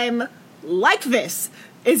time like this?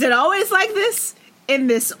 Is it always like this? In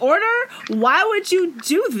this order? Why would you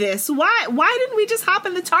do this? Why didn't we just hop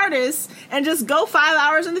in the TARDIS and just go 5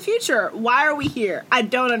 hours in the future? Why are we here? I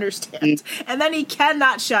don't understand. And then he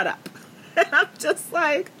cannot shut up. And I'm just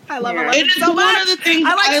like, I love 11 so much. One of the things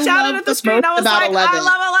I shouted at the screen. I was like, 11. I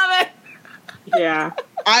love 11. Yeah.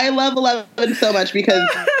 I love 11 so much because,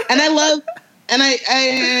 and I love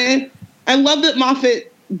that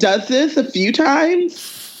Moffat does this a few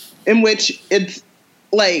times in which it's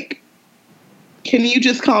like, can you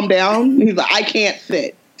just calm down? And he's like, I can't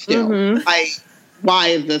sit still. Mm-hmm. Why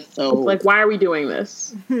is this so? It's like, why are we doing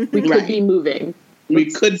this? We could be moving. We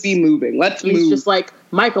could be moving. Let's move. He's just like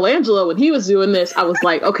Michelangelo when he was doing this. I was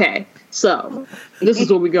like, okay, so this is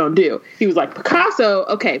what we're gonna do. He was like Picasso.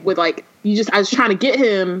 Okay, with like I was trying to get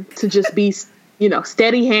him to just be,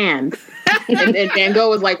 steady hand. And Van Gogh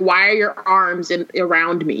was like, why are your arms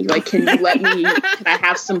around me? Like, can you let me? Can I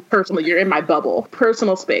have some personal? You're in my bubble.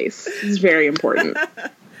 Personal space is very important.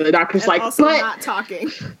 The doctor's like, also but not talking.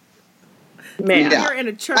 Man, we are in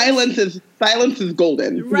a church. Silence is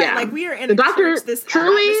golden. Right, yeah. Like we are in a church. This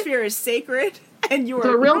atmosphere is sacred, and you are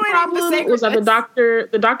the real problem was that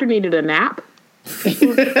the doctor needed a nap.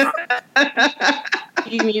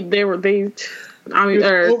 Amy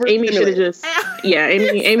should have just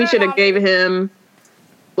Amy should have gave him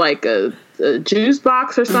like a juice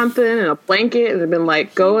box or something and a blanket and been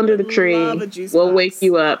like, go under the tree. We'll wake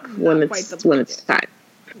you up when it's time.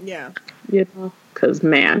 Yeah, because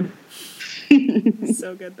man.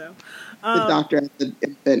 So good though. The doctor as the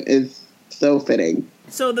infant is so fitting.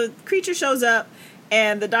 So the creature shows up,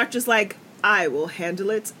 and the doctor's like, "I will handle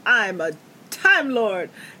it. I'm a Time Lord,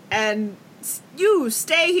 and you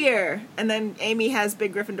stay here." And then Amy has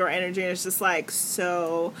big Gryffindor energy, and it's just like,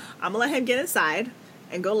 "So I'm gonna let him get inside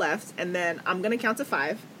and go left, and then I'm gonna count to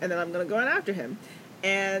 5, and then I'm gonna go on after him."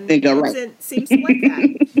 And Vincent seems to like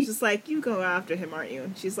that. She's just like, "You go after him, aren't you?"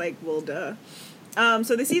 And she's like, "Well, duh."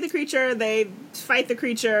 So they see the creature, they fight the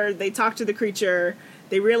creature, they talk to the creature,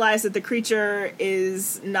 they realize that the creature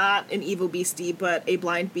is not an evil beastie, but a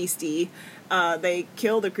blind beastie. They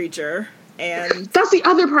kill the creature, and... That's the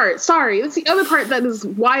other part, sorry. That's the other part that is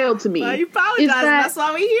wild to me. You apologize, that's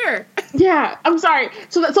why we're here. Yeah, I'm sorry.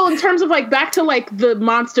 So in terms of, like, back to, like, the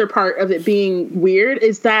monster part of it being weird,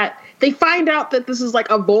 is that they find out that this is, like,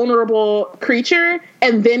 a vulnerable creature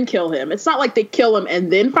and then kill him. It's not like they kill him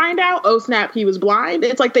and then find out, oh, snap, he was blind.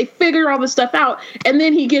 It's like they figure all this stuff out, and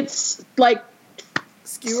then he gets, like,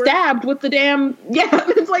 stabbed with the damn... Yeah,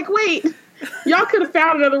 it's like, wait, y'all could have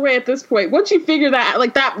found another way at this point. Once you figure that,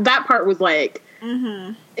 like, that part was, like...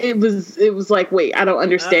 Mm-hmm. It was like, wait, I don't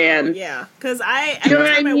understand. Yeah, because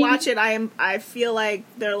every time I watch it, I feel like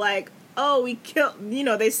they're like, oh, we killed,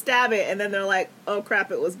 they stab it, and then they're like, oh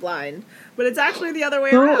crap, it was blind. But it's actually the other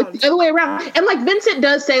way around. The other way around. And, like, Vincent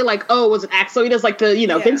does say, like, oh, it was an accident. So he does, like,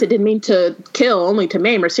 Vincent didn't mean to kill, only to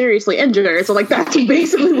maim or seriously injure. So, like, that's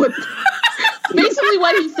basically what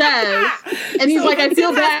he says. And he's like, I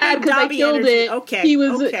feel bad because I killed it. Okay. He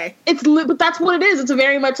was, okay. But that's what it is. It's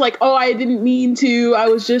very much like, oh, I didn't mean to. I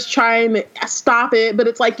was just trying to stop it. But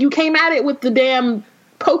it's like, you came at it with the damn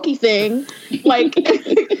pokey thing, like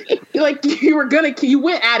like you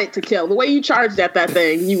went at it to kill. The way you charged at that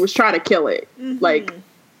thing, you was trying to kill it. Mm-hmm. Like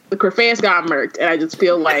the Crefast got murked, and I just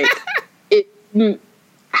feel like it didn't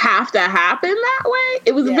have to happen that way.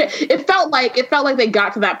 It was it felt like they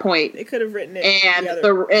got to that point. They could have written it, and I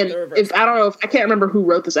don't know, I can't remember who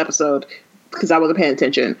wrote this episode, because I wasn't paying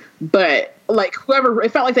attention. But like whoever,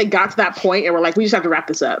 it felt like they got to that point and were like, we just have to wrap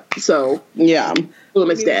this up. So yeah,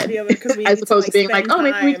 boom, it's dead. As opposed to being like, oh,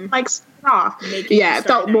 maybe we can like start off. Yeah, it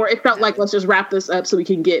felt more. It felt like let's just wrap this up so we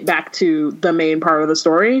can get back to the main part of the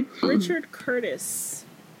story. Richard Curtis.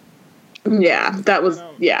 Yeah, that was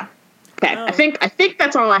yeah. Okay, I think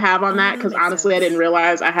that's all I have on that because honestly, I didn't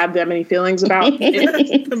realize I had that many feelings about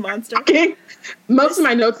it. The monster. Okay. Most of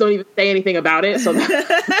my notes don't even say anything about it, so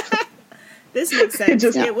this makes sense.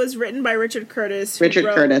 It was written by Richard Curtis.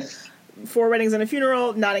 Curtis. 4 Weddings and a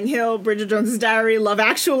Funeral, Notting Hill, Bridget Jones's Diary, Love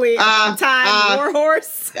Actually, Time, War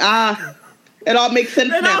Horse. It all makes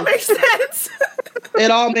sense now.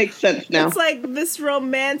 It all makes sense now. It's like this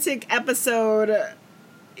romantic episode,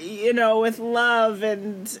 you know, with love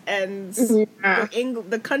and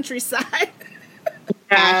the countryside.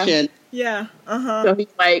 Passion. Yeah. So he's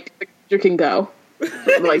like, the creature can go.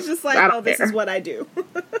 Like, he's just like, this is what I do.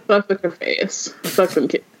 Fuck with her face. Fuck them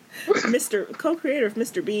kids. Co-creator of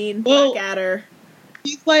Mr. Bean, Blackadder.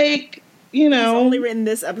 He's like, you know, he's only written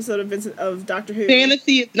this episode of Doctor Who.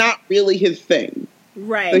 Fantasy is not really his thing.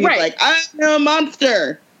 Right. So he's like, I'm a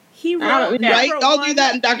monster. He wrote, right? I'll do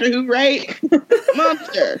that in Doctor Who, right?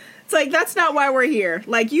 Monster. It's like, that's not why we're here.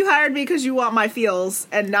 Like, you hired me because you want my feels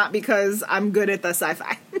and not because I'm good at the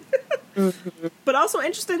sci-fi. Mm-hmm. But also,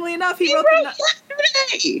 interestingly enough, he wrote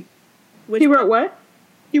yesterday. He wrote what?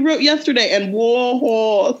 He wrote yesterday and War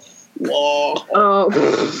Horse. Whoa. Oh.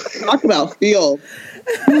 Talk about feels.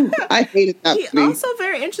 I hated that. He also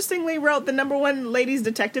very interestingly wrote the #1 Ladies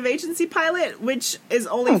Detective Agency pilot, which is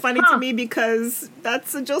only funny to me because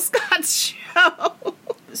that's a Jill Scott show.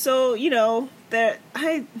 So, you know, the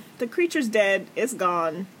creature's dead, it's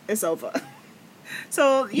gone, it's over.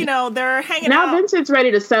 So, you know, they're hanging out. Now Vincent's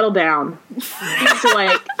ready to settle down. He's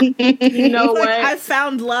like, you know what? I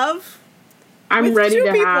found love. I'm ready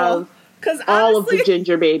to have all of the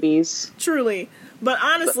ginger babies. Truly. But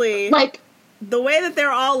honestly, like, the way that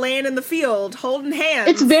they're all laying in the field, holding hands.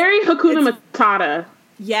 It's very Hakuna Matata.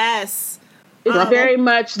 Yes. It's very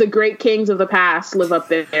much the great kings of the past live up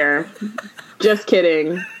there. Just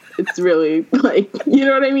kidding. It's really, like, you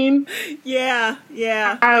know what I mean? Yeah,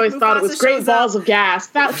 yeah. I always thought it was great balls of gas,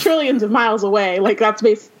 about trillions of miles away. Like, that's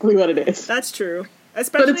basically what it is. That's true.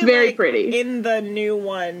 Especially, but it's very pretty. In the new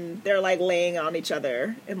one, they're, like, laying on each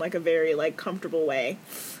other in, like, a very, like, comfortable way.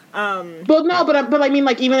 But I mean,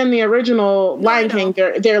 like, even in the original Lion King,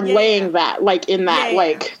 they're laying that, like, in that,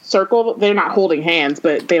 like, circle. They're not holding hands,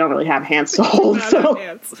 but they don't really have hands to hold, so.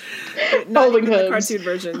 Not holding even the cartoon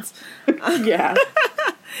versions. Yeah.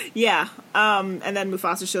 Yeah. And then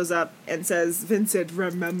Mufasa shows up and says, Vincent,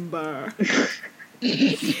 remember.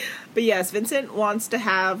 But yes, Vincent wants to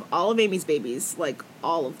have all of Amy's babies, like,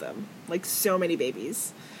 all of them. Like, so many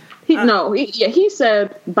babies. He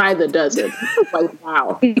said by the dozen. Like,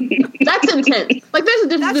 wow. That's intense. Like, there's a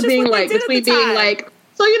difference between being like,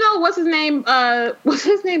 so, you know, what's his name?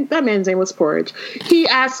 That man's name was Porridge. He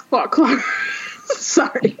asked Clara,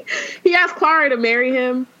 he asked Clara to marry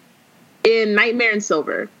him in Nightmare in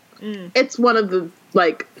Silver. It's one of the,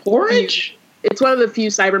 like, Porridge? It's one of the few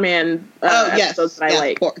Cyberman episodes that I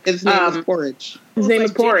like. His name is Porridge. His name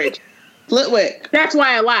is Porridge. Flitwick. That's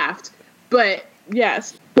why I laughed. But,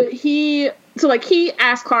 yes. But he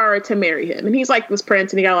asked Clara to marry him. And he's, like, this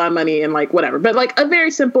prince, and he got a lot of money, and, like, whatever. But, like, a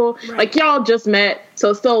very simple, like, y'all just met,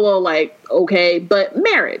 so it's still a little, like, okay, but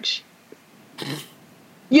marriage.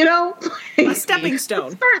 You know? A stepping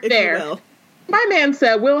stone. Start there. You will. My man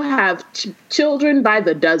said, we'll have children by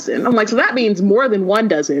the dozen. I'm like, so that means more than 1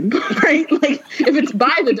 dozen, right? Like, if it's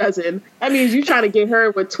by the dozen, that means you try to get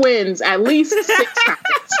her with twins at least 6 times.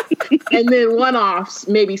 And then one-offs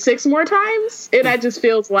maybe 6 more times. And that just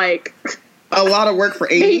feels like... a lot of work for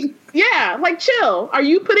Amy. Yeah, like, chill. Are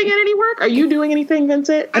you putting in any work? Are you doing anything,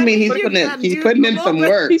 Vincent? I mean, he's putting in some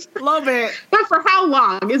work. Love it. But for how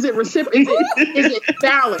long? Is it reciprocal? Is it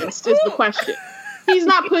balanced is the question. He's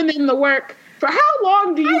not putting in the work. For how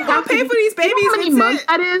long do you have to pay for these babies, you know how many Vincent? Months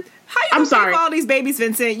that is? How you gonna pay for all these babies,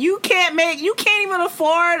 Vincent? You can't even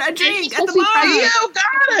afford a drink at the bar. You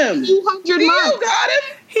got him. 200 months. You got him.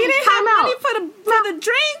 He didn't have money for the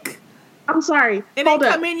drink. I'm sorry. It ain't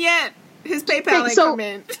come in yet. His PayPal ain't come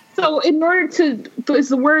in. So in order to, is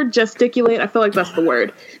the word gesticulate? I feel like that's the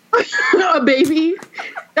word. A baby.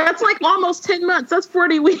 That's like almost 10 months. That's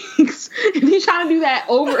 40 weeks. And he's trying to do that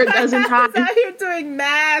over a dozen times. Out here doing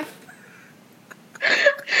math.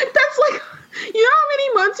 That's like, you know how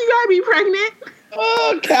many months you gotta be pregnant?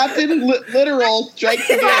 Oh, Captain Literal strikes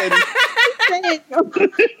again.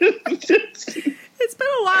 It's been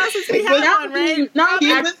a while since we had one, right?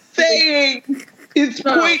 He was saying his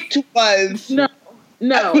point was...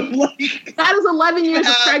 No. Like, that is 11 years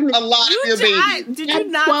of pregnancy. A lot of your babies. Did you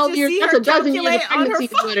not 12 years, that's a dozen years of pregnancy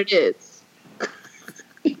is what it is.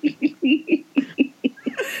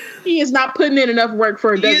 He is not putting in enough work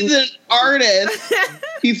for a dozen. He's an artist.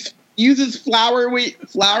 He uses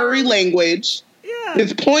flowery language. Yeah.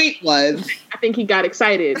 His point was, I think he got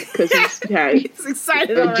excited because he's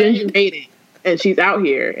excited. Ginger mated, and she's out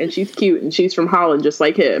here, and she's cute, and she's from Holland, just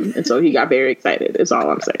like him, and so he got very excited. Is all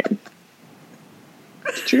I'm saying.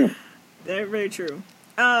 It's true. Very, very true.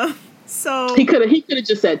 So he could have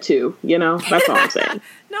just said 2. You know, that's all I'm saying.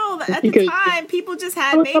 No, at the time, people just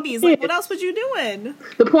had babies. Like, what else was you doing?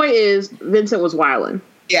 The point is, Vincent was wilding.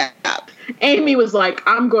 Yeah. Amy was like,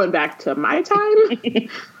 I'm going back to my time.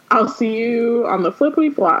 I'll see you on the flippity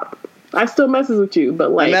flop. I still messes with you,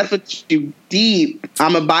 but like... I mess with you deep.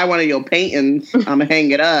 I'm going to buy one of your paintings. I'm going to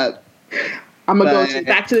hang it up. I'm going to go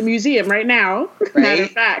back to the museum right now. Right? Matter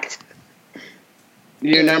of fact.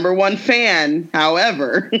 Your number one fan,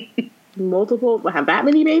 however. Multiple... Have that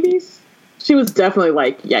many babies? She was definitely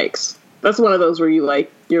like, yikes. That's one of those where you're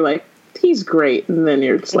like, he's great. And then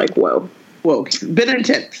you're just like, whoa. Whoa, bit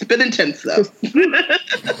intense though.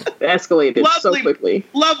 Escalated so quickly.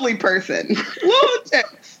 Lovely person. Whoa,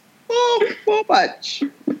 intense. Whoa, much.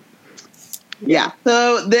 Yeah.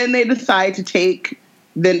 So then they decide to take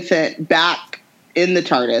Vincent back in the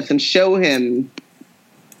TARDIS and show him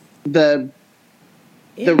the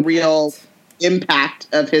real impact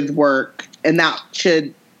of his work, and that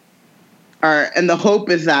should, and the hope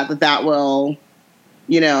is that will,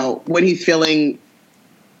 when he's feeling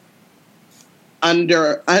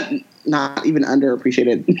not even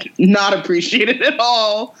underappreciated, not appreciated at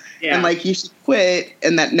all. Yeah. And like he should quit,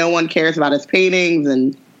 and that no one cares about his paintings,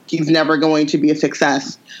 and he's never going to be a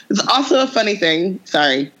success. It's also a funny thing.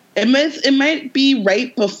 Sorry. It might be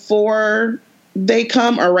right before they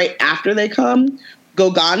come or right after they come.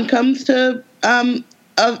 Gauguin comes to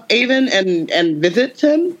Avon and visits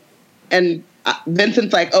him, and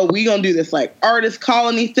Vincent's like, "Oh, we gonna do this like artist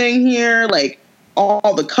colony thing here, like."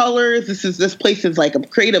 All the colors. This place is like a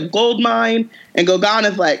creative gold mine. And Gauguin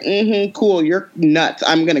is like, cool, you're nuts.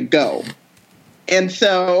 I'm gonna go. And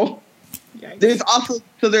so there's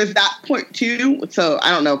that point too. So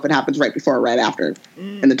I don't know if it happens right before or right after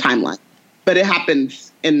in the timeline, but it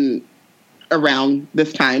happens in around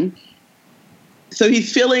this time. So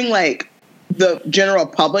he's feeling like the general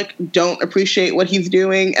public don't appreciate what he's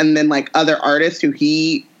doing, and then like other artists who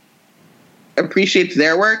he appreciates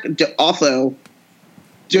their work also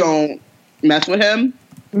don't mess with him.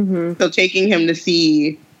 Mm-hmm. So taking him to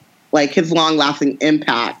see like his long-lasting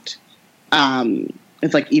impact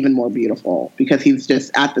is like even more beautiful, because he's just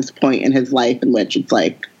at this point in his life in which it's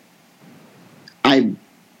like, I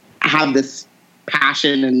have this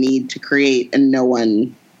passion and need to create, and no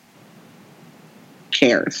one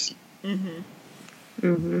cares. Mm-hmm.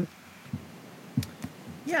 Mm-hmm.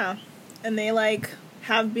 Yeah, and they like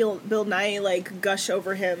have Bill Nighy like gush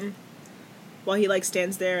over him while he like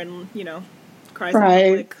stands there and cries in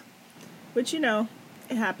public, which it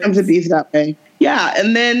happens. Comes abuse that way. Yeah,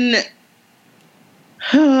 and then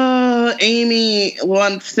Amy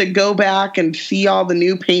wants to go back and see all the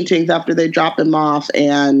new paintings after they drop him off,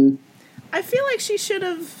 and I feel like she should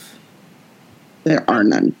have. There are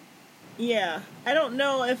none. Yeah, I don't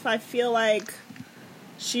know if I feel like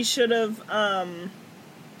she should have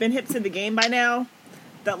been hip to the game by now.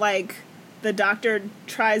 That like. The doctor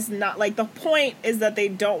tries not, like, the point is that they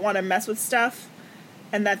don't want to mess with stuff,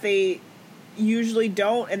 and that they usually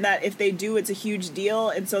don't, and that if they do, it's a huge deal,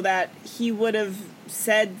 and so that he would have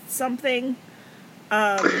said something.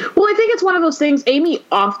 Well, I think it's one of those things. Amy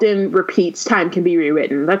often repeats time can be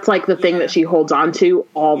rewritten. That's like the thing that she holds on to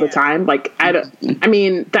all the time. Like, and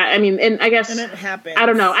I guess, and it happens. I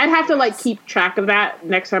don't know. I'd have to like keep track of that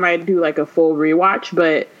next time I do like a full rewatch,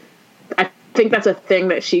 but I think that's a thing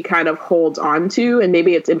that she kind of holds on to, and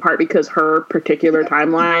maybe it's in part because her particular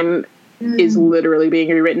timeline is literally being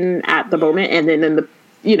rewritten at the moment, and then in the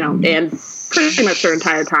and pretty much her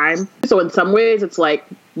entire time. So in some ways it's like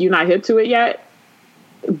you're not hip to it yet,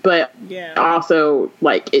 but also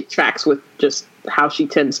like it tracks with just how she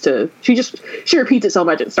tends to she repeats it so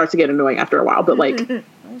much it starts to get annoying after a while. But like I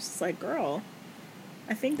was just like, girl,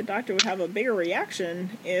 I think the doctor would have a bigger reaction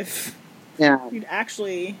if you'd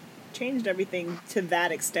actually changed everything to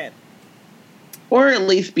that extent, or at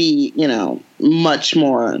least be much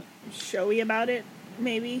more showy about it.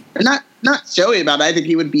 Maybe not showy about it. I think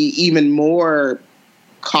he would be even more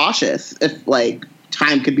cautious if like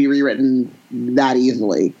time could be rewritten that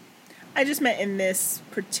easily. I just meant in this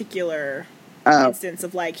particular instance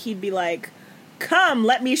of like he'd be like, come,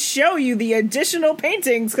 let me show you the additional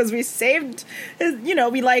paintings, because we saved his,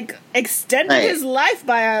 we, like, extended his life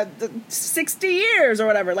by 60 years or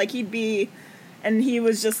whatever. Like, he'd be, and he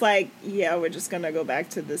was just like, yeah, we're just gonna go back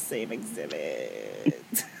to the same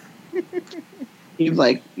exhibit. He's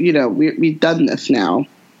like, we've done this now.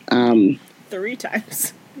 3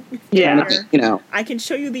 times. Yeah. I can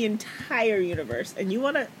show you the entire universe, and you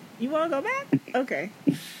wanna go back? Okay.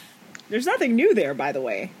 There's nothing new there, by the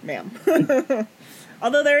way, ma'am.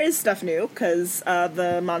 Although there is stuff new, because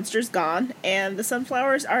the monster's gone, and the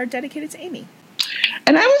sunflowers are dedicated to Amy.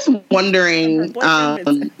 And I was wondering,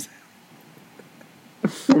 from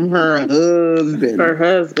her husband. Her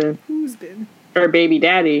husband. Who's been? Her baby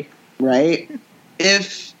daddy. Right?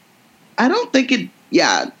 I don't think it,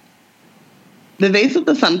 the vase with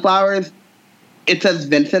the sunflowers, it says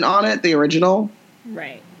Vincent on it, the original.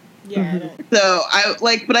 Right. Yeah. Mm-hmm. So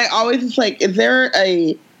but I always was like, is there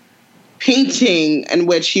a painting in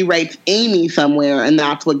which he writes Amy somewhere, and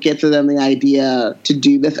that's what gets them the idea to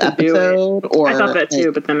do this episode? Or I thought that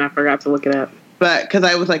too, but then I forgot to look it up. But because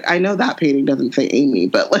I was like, I know that painting doesn't say Amy,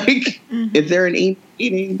 but is there an Amy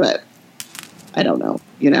painting? But I don't know.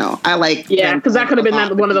 I like. Yeah, because that could have been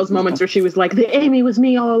one of those moments where she was like, "The Amy was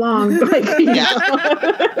me all along."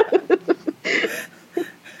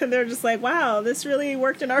 And they're just like, "Wow, this really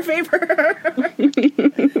worked in our favor.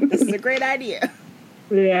 This is a great idea."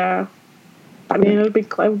 Yeah, I mean, it'd be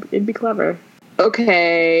clever.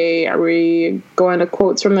 Okay, are we going to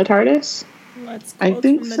quotes from the TARDIS? Let's. I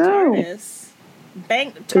think so. TARDIS.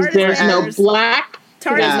 Because there's no black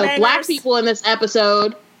people in this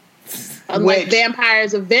episode. Unlike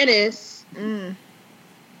Vampires of Venice. And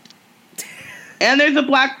there's a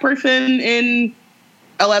black person in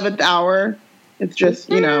 11th Hour. It's just,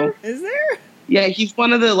 Is there? Yeah, he's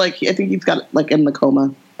one of the, I think he's got, in the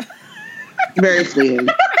coma. Very fleeting.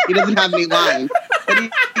 He doesn't have any lines.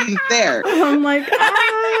 But he's there. I'm like,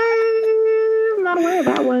 I'm not aware of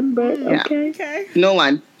that one, but okay. No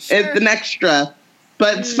line. Sure. It's an extra,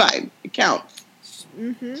 but it's fine. It counts.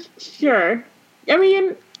 Mm-hmm. Sure. I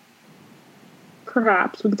mean,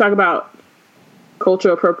 perhaps we could talk about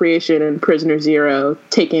cultural appropriation and Prisoner Zero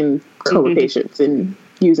taking coma patients and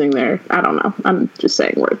using their, I don't know. I'm just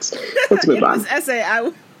saying words. Let's move on. This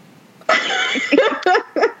essay,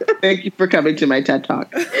 Thank you for coming to my TED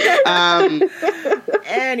Talk.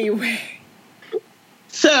 Anyway.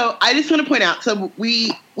 So I just want to point out, so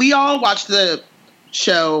we all watch the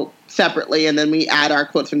show separately, and then we add our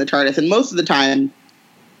quotes from the TARDIS, and most of the time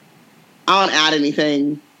I don't add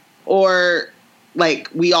anything, or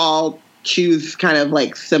we all choose kind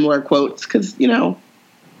of similar quotes, because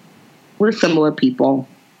we're similar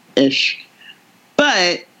people-ish.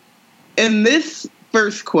 But in this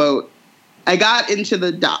first quote, I got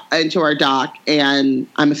into our doc, and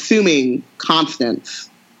I'm assuming Constance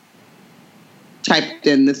typed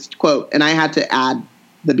in this quote, and I had to add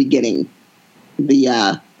the beginning,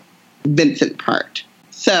 the Vincent part.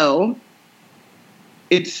 So,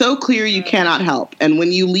 it's so clear you cannot help, and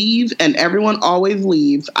when you leave, and everyone always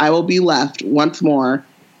leaves, I will be left once more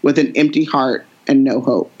with an empty heart and no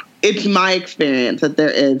hope. It's my experience that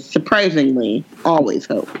there is, surprisingly, always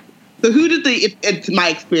hope. So it's my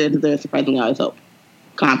experience that there is surprisingly always hope.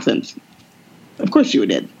 Constance. Of course you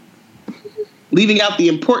did. Leaving out the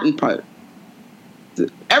important part.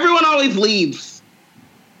 Everyone always leaves.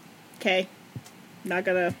 Okay. Not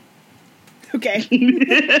gonna... Okay.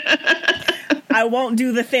 I won't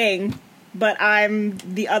do the thing, but I'm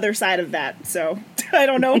the other side of that, so I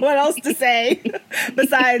don't know what else to say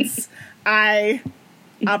besides I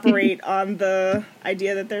operate on the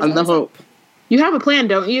idea that there's always hope. You have a plan,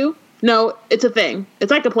 don't you? No, it's a thing.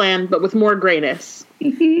 It's like a plan, but with more grayness.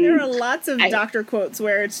 There are lots of doctor quotes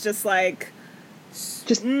where it's just like,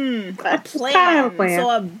 a plan. Have a plan. So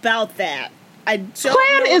about that. I don't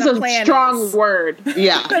plan know is what a plan strong is. word.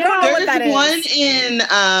 Yeah. I don't know what that There's is.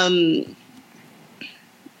 one in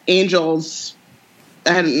Angels.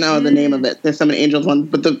 I don't know the name of it. There's some Angels one,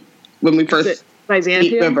 but when we first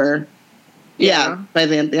meet River. Yeah,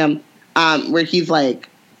 Byzantium. Where he's like,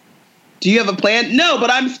 do you have a plan? No,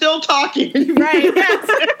 but I'm still talking. Right. Yes.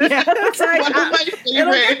 It's like,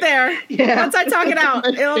 it'll get there. Yeah. Once I talk it out,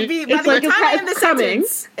 it'll be, by the time I end the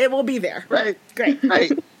sentence, it will be there. Right. Great.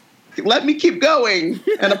 Right. Let me keep going,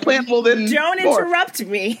 and a plan will then... Don't interrupt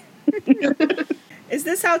me. Is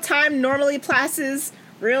this how time normally passes?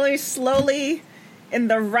 Really slowly, in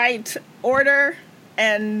the right order?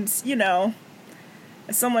 And,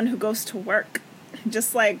 as someone who goes to work,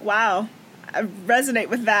 just like, wow, I resonate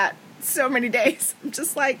with that so many days. I'm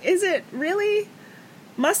just like, is it really?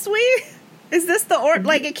 Must we? Is this the order?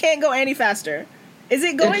 Like, it can't go any faster. Is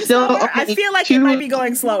it going slower? I feel like it might be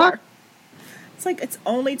going slower. It's like, it's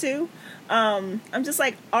only 2. I'm just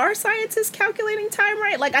like, are scientists calculating time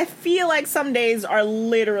right? Like, I feel like some days are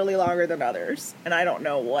literally longer than others, and I don't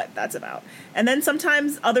know what that's about. And then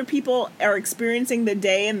sometimes other people are experiencing the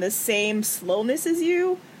day in the same slowness as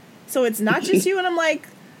you, so it's not just you, and I'm like,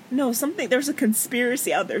 no, there's a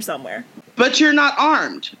conspiracy out there somewhere. But you're not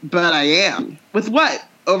armed. But I am. With what?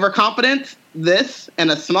 Overconfidence, this, and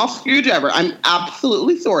a small screwdriver. I'm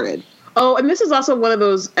absolutely sorted. Oh, and this is also one of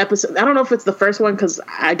those episodes. I don't know if it's the first one because,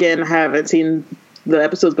 again, I haven't seen the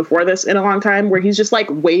episodes before this in a long time, where he's just like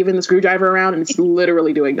waving the screwdriver around and it's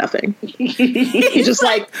literally doing nothing. he's just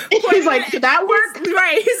like, did that work?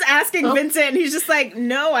 Right. He's asking Vincent, and he's just like,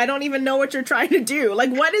 no, I don't even know what you're trying to do.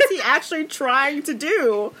 Like, what is he actually trying to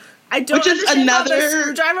do? I don't understand how the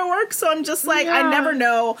screwdriver works, so I'm just like, I never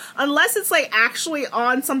know. Unless it's, like, actually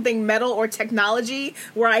on something metal or technology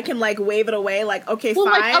where I can, like, wave it away, like, okay, fine.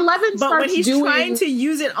 Like, 11 but when he's trying to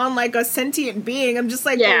use it on, like, a sentient being, I'm just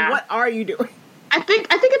like, well, what are you doing? I think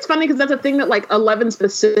it's funny because that's a thing that, like, 11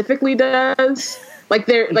 specifically does. Like,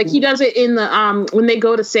 he does it in the, when they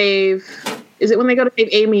go to save... Is it when they go to save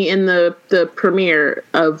Amy in the premiere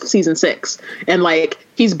of season 6? And, like,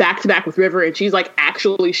 he's back-to-back with River, and she's, like,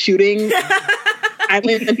 actually shooting. And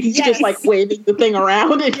he's just, like, waving the thing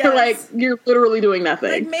around, and you're like, you're literally doing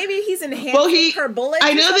nothing. Like, maybe he's enhancing her bullets.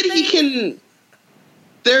 I know that he can...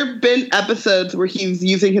 There have been episodes where he's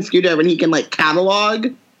using his screwdriver, and he can, like,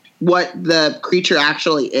 catalog what the creature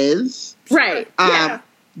actually is. Right,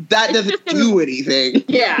 That doesn't do anything.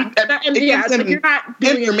 Yeah. It's like you're not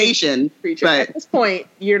doing information. Creature. But at this point,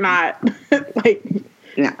 you're not like,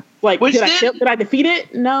 like, did I defeat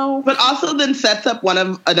it? No. But also then sets up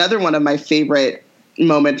another one of my favorite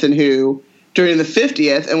moments in Who during the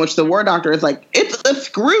 50th, in which the War Doctor is like, it's a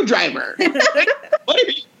screwdriver.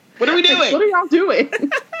 What are we doing? Like, what are y'all doing?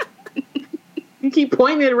 You keep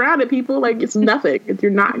pointing it around at people like it's nothing. You're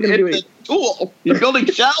not going to do it. It's a tool. You're building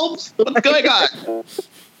shelves? What's going on?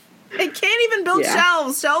 It can't even build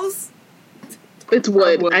shelves. Shelves. It's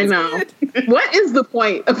wood. I know. What is the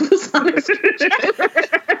point of the sonic screwdriver?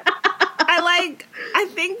 I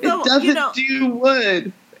think it doesn't do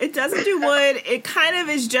wood. It doesn't do wood. It kind of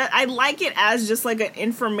is just. I like it as just like an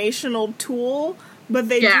informational tool, but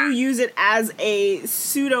they do use it as a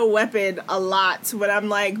pseudo weapon a lot. But I'm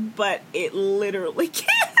like, but it literally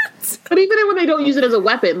can't. But even when they don't use it as a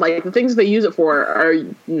weapon, like the things they use it for are.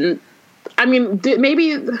 I mean,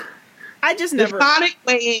 maybe. I just never. The sonic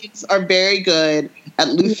waves are very good at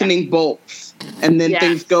loosening bolts, and then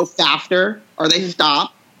things go faster or they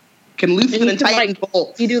stop. Can loosen and tighten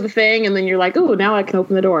bolts. You do the thing, and then you're like, "Oh, now I can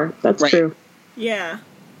open the door." That's true. Yeah,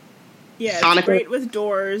 it's great with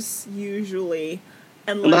doors usually,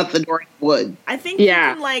 and like, not the door wood. I think he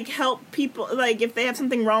can like help people. Like if they have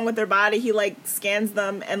something wrong with their body, he like scans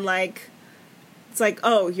them and like it's like,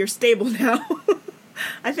 "Oh, you're stable now."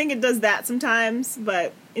 I think it does that sometimes,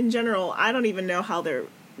 but in general, I don't even know how they're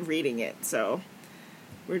reading it, so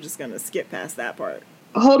we're just going to skip past that part.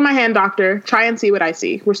 Hold my hand, Doctor. Try and see what I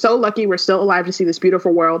see. We're so lucky we're still alive to see this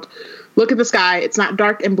beautiful world. Look at the sky. It's not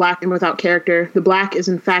dark and black and without character. The black is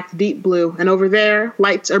in fact deep blue, and over there,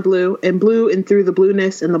 lights are blue, and through the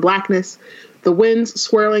blueness and the blackness, the winds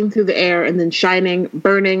swirling through the air and then shining,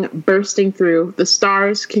 burning, bursting through. The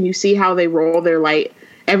stars, can you see how they roll their light?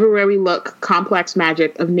 Everywhere we look, complex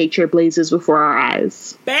magic of nature blazes before our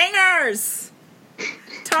eyes. Bangers!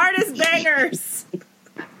 TARDIS bangers!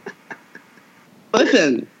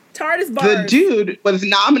 Listen. TARDIS bars. The dude was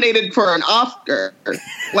nominated for an Oscar.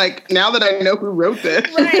 Like, now that I know who wrote this.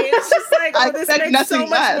 Right, it's just like, this makes so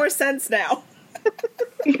much more sense now.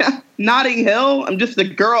 Notting Hill, I'm just a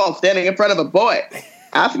girl standing in front of a boy,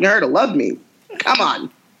 asking her to love me. Come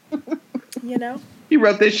on. You know? He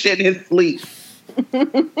wrote this shit in his sleep. He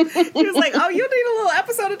was like, oh, you need a little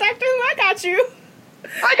episode of Doctor Who?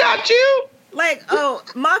 I got you. Like, oh,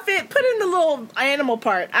 Moffat, put in the little animal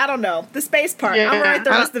part. I don't know. The space part. I'll write the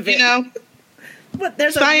rest of it. You know. But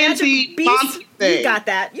there's a magic beast. You got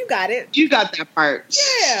that. You got it. You got that part.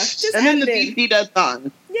 Yeah. Just and then the DC does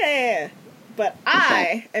song. Yeah. But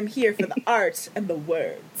I am here for the art and the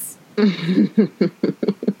words.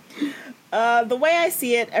 The way I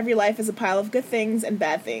see it, every life is a pile of good things and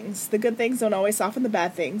bad things. The good things don't always soften the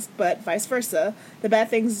bad things, but vice versa. The bad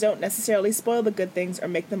things don't necessarily spoil the good things or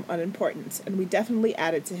make them unimportant, and we definitely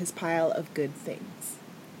added to his pile of good things.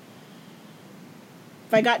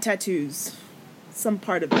 If I got tattoos, some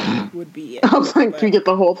part of it would be it. I was like, do you get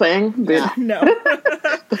the whole thing? Yeah. No.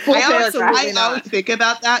 I always think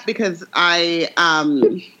about that because I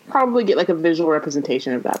probably get like a visual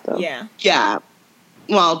representation of that, though. Yeah. Yeah.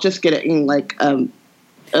 Well, just get it in like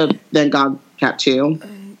than God Cat 2.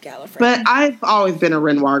 Gallifrey. But I've always been a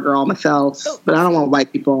Renoir girl myself, but I don't want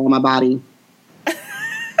white people on my body.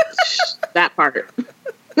 That part.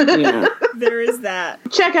 Yeah. There is that.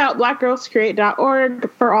 Check out blackgirlscreate.org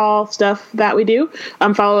for all stuff that we do.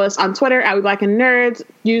 Follow us on Twitter at WeBlackandNerds.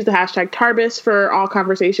 Use the hashtag Tarbis for all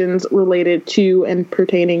conversations related to and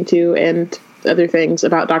pertaining to and other things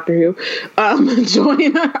about Doctor Who.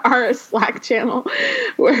 Join our Slack channel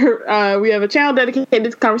where we have a channel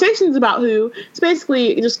dedicated to conversations about Who. It's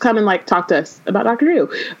basically just come and talk to us about Doctor Who.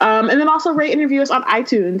 And then also rate and review us on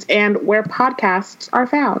iTunes and where podcasts are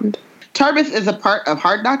found. Tarbis is a part of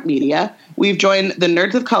Hard Knock Media. We've joined the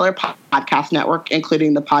Nerds of Color podcast network,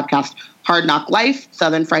 including the podcast Hard Knock Life,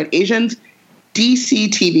 Southern Fried Asians, DC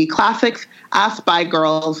TV Classics, Ask By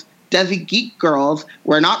Girls, Desi Geek Girls,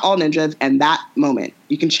 We're Not All Ninjas, and That Moment.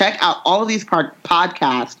 You can check out all of these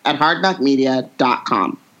podcasts at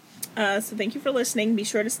hardknockmedia.com. So thank you for listening. Be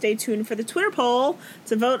sure to stay tuned for the Twitter poll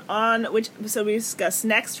to vote on which episode we discuss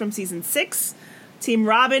next from Season 6. Team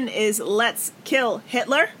Robin is Let's Kill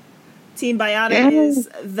Hitler. Team Bayana is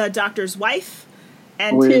The Doctor's Wife.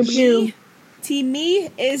 And Team Me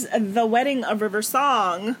is The Wedding of River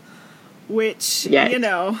Song, which,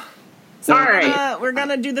 So we're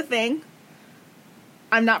gonna do the thing.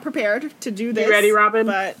 I'm not prepared to do this. You ready, Robin?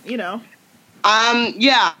 But,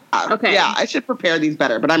 Yeah. Okay. Yeah, I should prepare these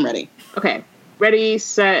better, but I'm ready. Okay. Ready,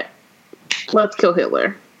 set, let's kill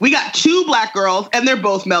Hitler. We got 2 black girls, and they're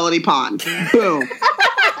both Melody Pond. Boom.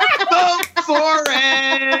 Vote for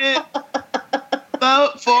it.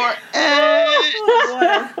 Vote for it.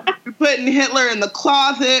 Oh, we're putting Hitler in the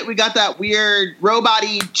closet. We got that weird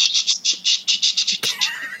robot-y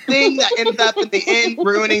thing that ends up in the end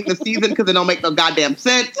ruining the season because it don't make no goddamn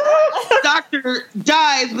sense. Doctor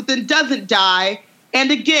dies, but then doesn't die.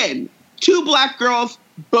 And again, 2 black girls,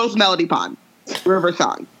 both Melody Pond. River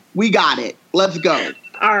Song. We got it. Let's go.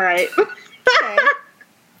 All right.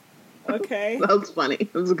 Okay. That was funny.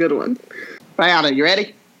 That was a good one. Bayana, you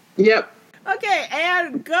ready? Yep. Okay,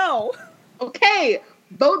 and go. Okay.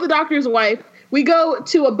 Vote the Doctor's Wife. We go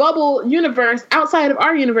to a bubble universe outside of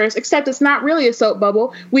our universe, except it's not really a soap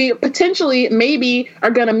bubble. We potentially, maybe,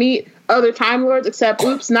 are going to meet other Time Lords, except,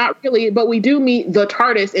 oops, not really. But we do meet the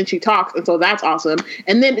TARDIS, and she talks, and so that's awesome.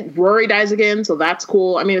 And then Rory dies again, so that's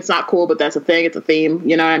cool. I mean, it's not cool, but that's a thing. It's a theme.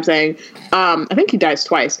 You know what I'm saying? I think he dies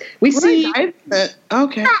twice. Okay.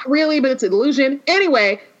 Not really, but it's an illusion.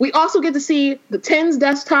 Anyway, we also get to see the Tens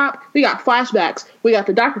desktop. We got flashbacks. We got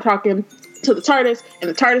the Doctor talking to the TARDIS, and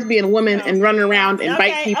the TARDIS being a woman and running around and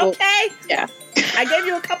bite people. Okay. Yeah. I gave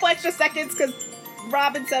you a couple extra seconds because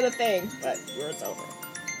Robin said a thing, but it's over.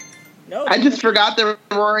 No, I just forgot that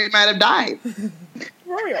Rory might have died.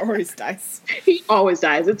 Rory always dies. He always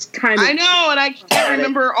dies. It's kind of... I know, and I can't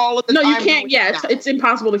remember all of the No, you can't. Yeah, it's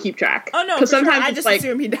impossible to keep track. Oh, no, because sometimes I just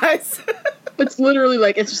assume he dies. It's literally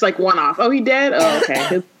it's just one off. Oh, he dead? Oh,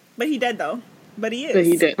 okay. But he dead, though. But he is. But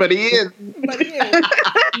he did. But he is. But he is.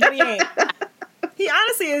 But he ain't. He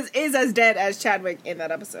honestly is as dead as Chadwick in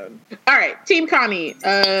that episode. All right, Team Connie,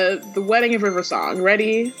 The Wedding of River Song.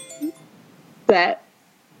 Ready, set,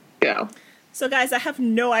 go. So, guys, I have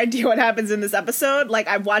no idea what happens in this episode.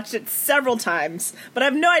 I've watched it several times, but I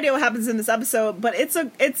have no idea what happens in this episode. But it's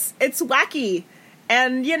wacky,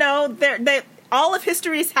 and all of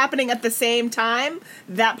history is happening at the same time.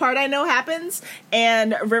 That part I know happens.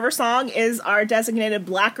 And River Song is our designated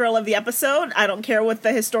black girl of the episode. I don't care what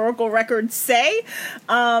the historical records say.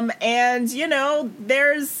 And,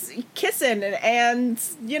 there's kissing and,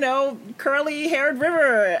 curly-haired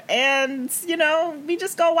River. And, we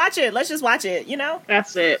just go watch it. Let's just watch it,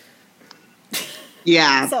 That's it.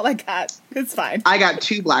 Yeah. That's all I got. It's fine. I got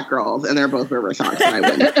 2 black girls, and they're both River Song, so I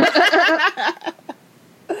win.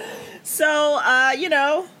 So,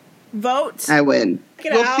 vote. I win.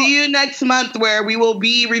 We'll see you next month where we will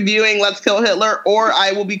be reviewing Let's Kill Hitler, or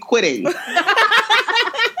I will be quitting.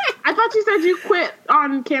 I thought you said you quit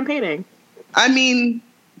on campaigning. I mean,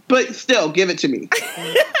 but still, give it to me.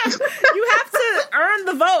 You have to earn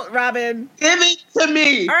the vote, Robin. Give it to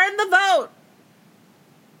me. Earn the vote.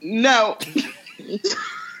 No.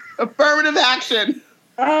 Affirmative action.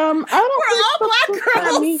 I don't We're all black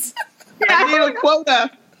girls. I need a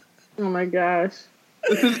quota. Oh my gosh.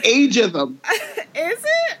 This is ageism. Is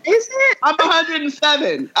it? Is it? I'm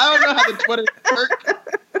 107. I don't know how the Twitter works.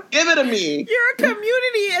 Give it to me. You're a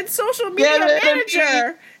community and social media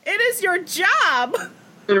manager. It is your job.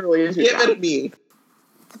 It really is your job. Give it to me.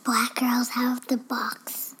 The black girls have the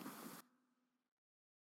box.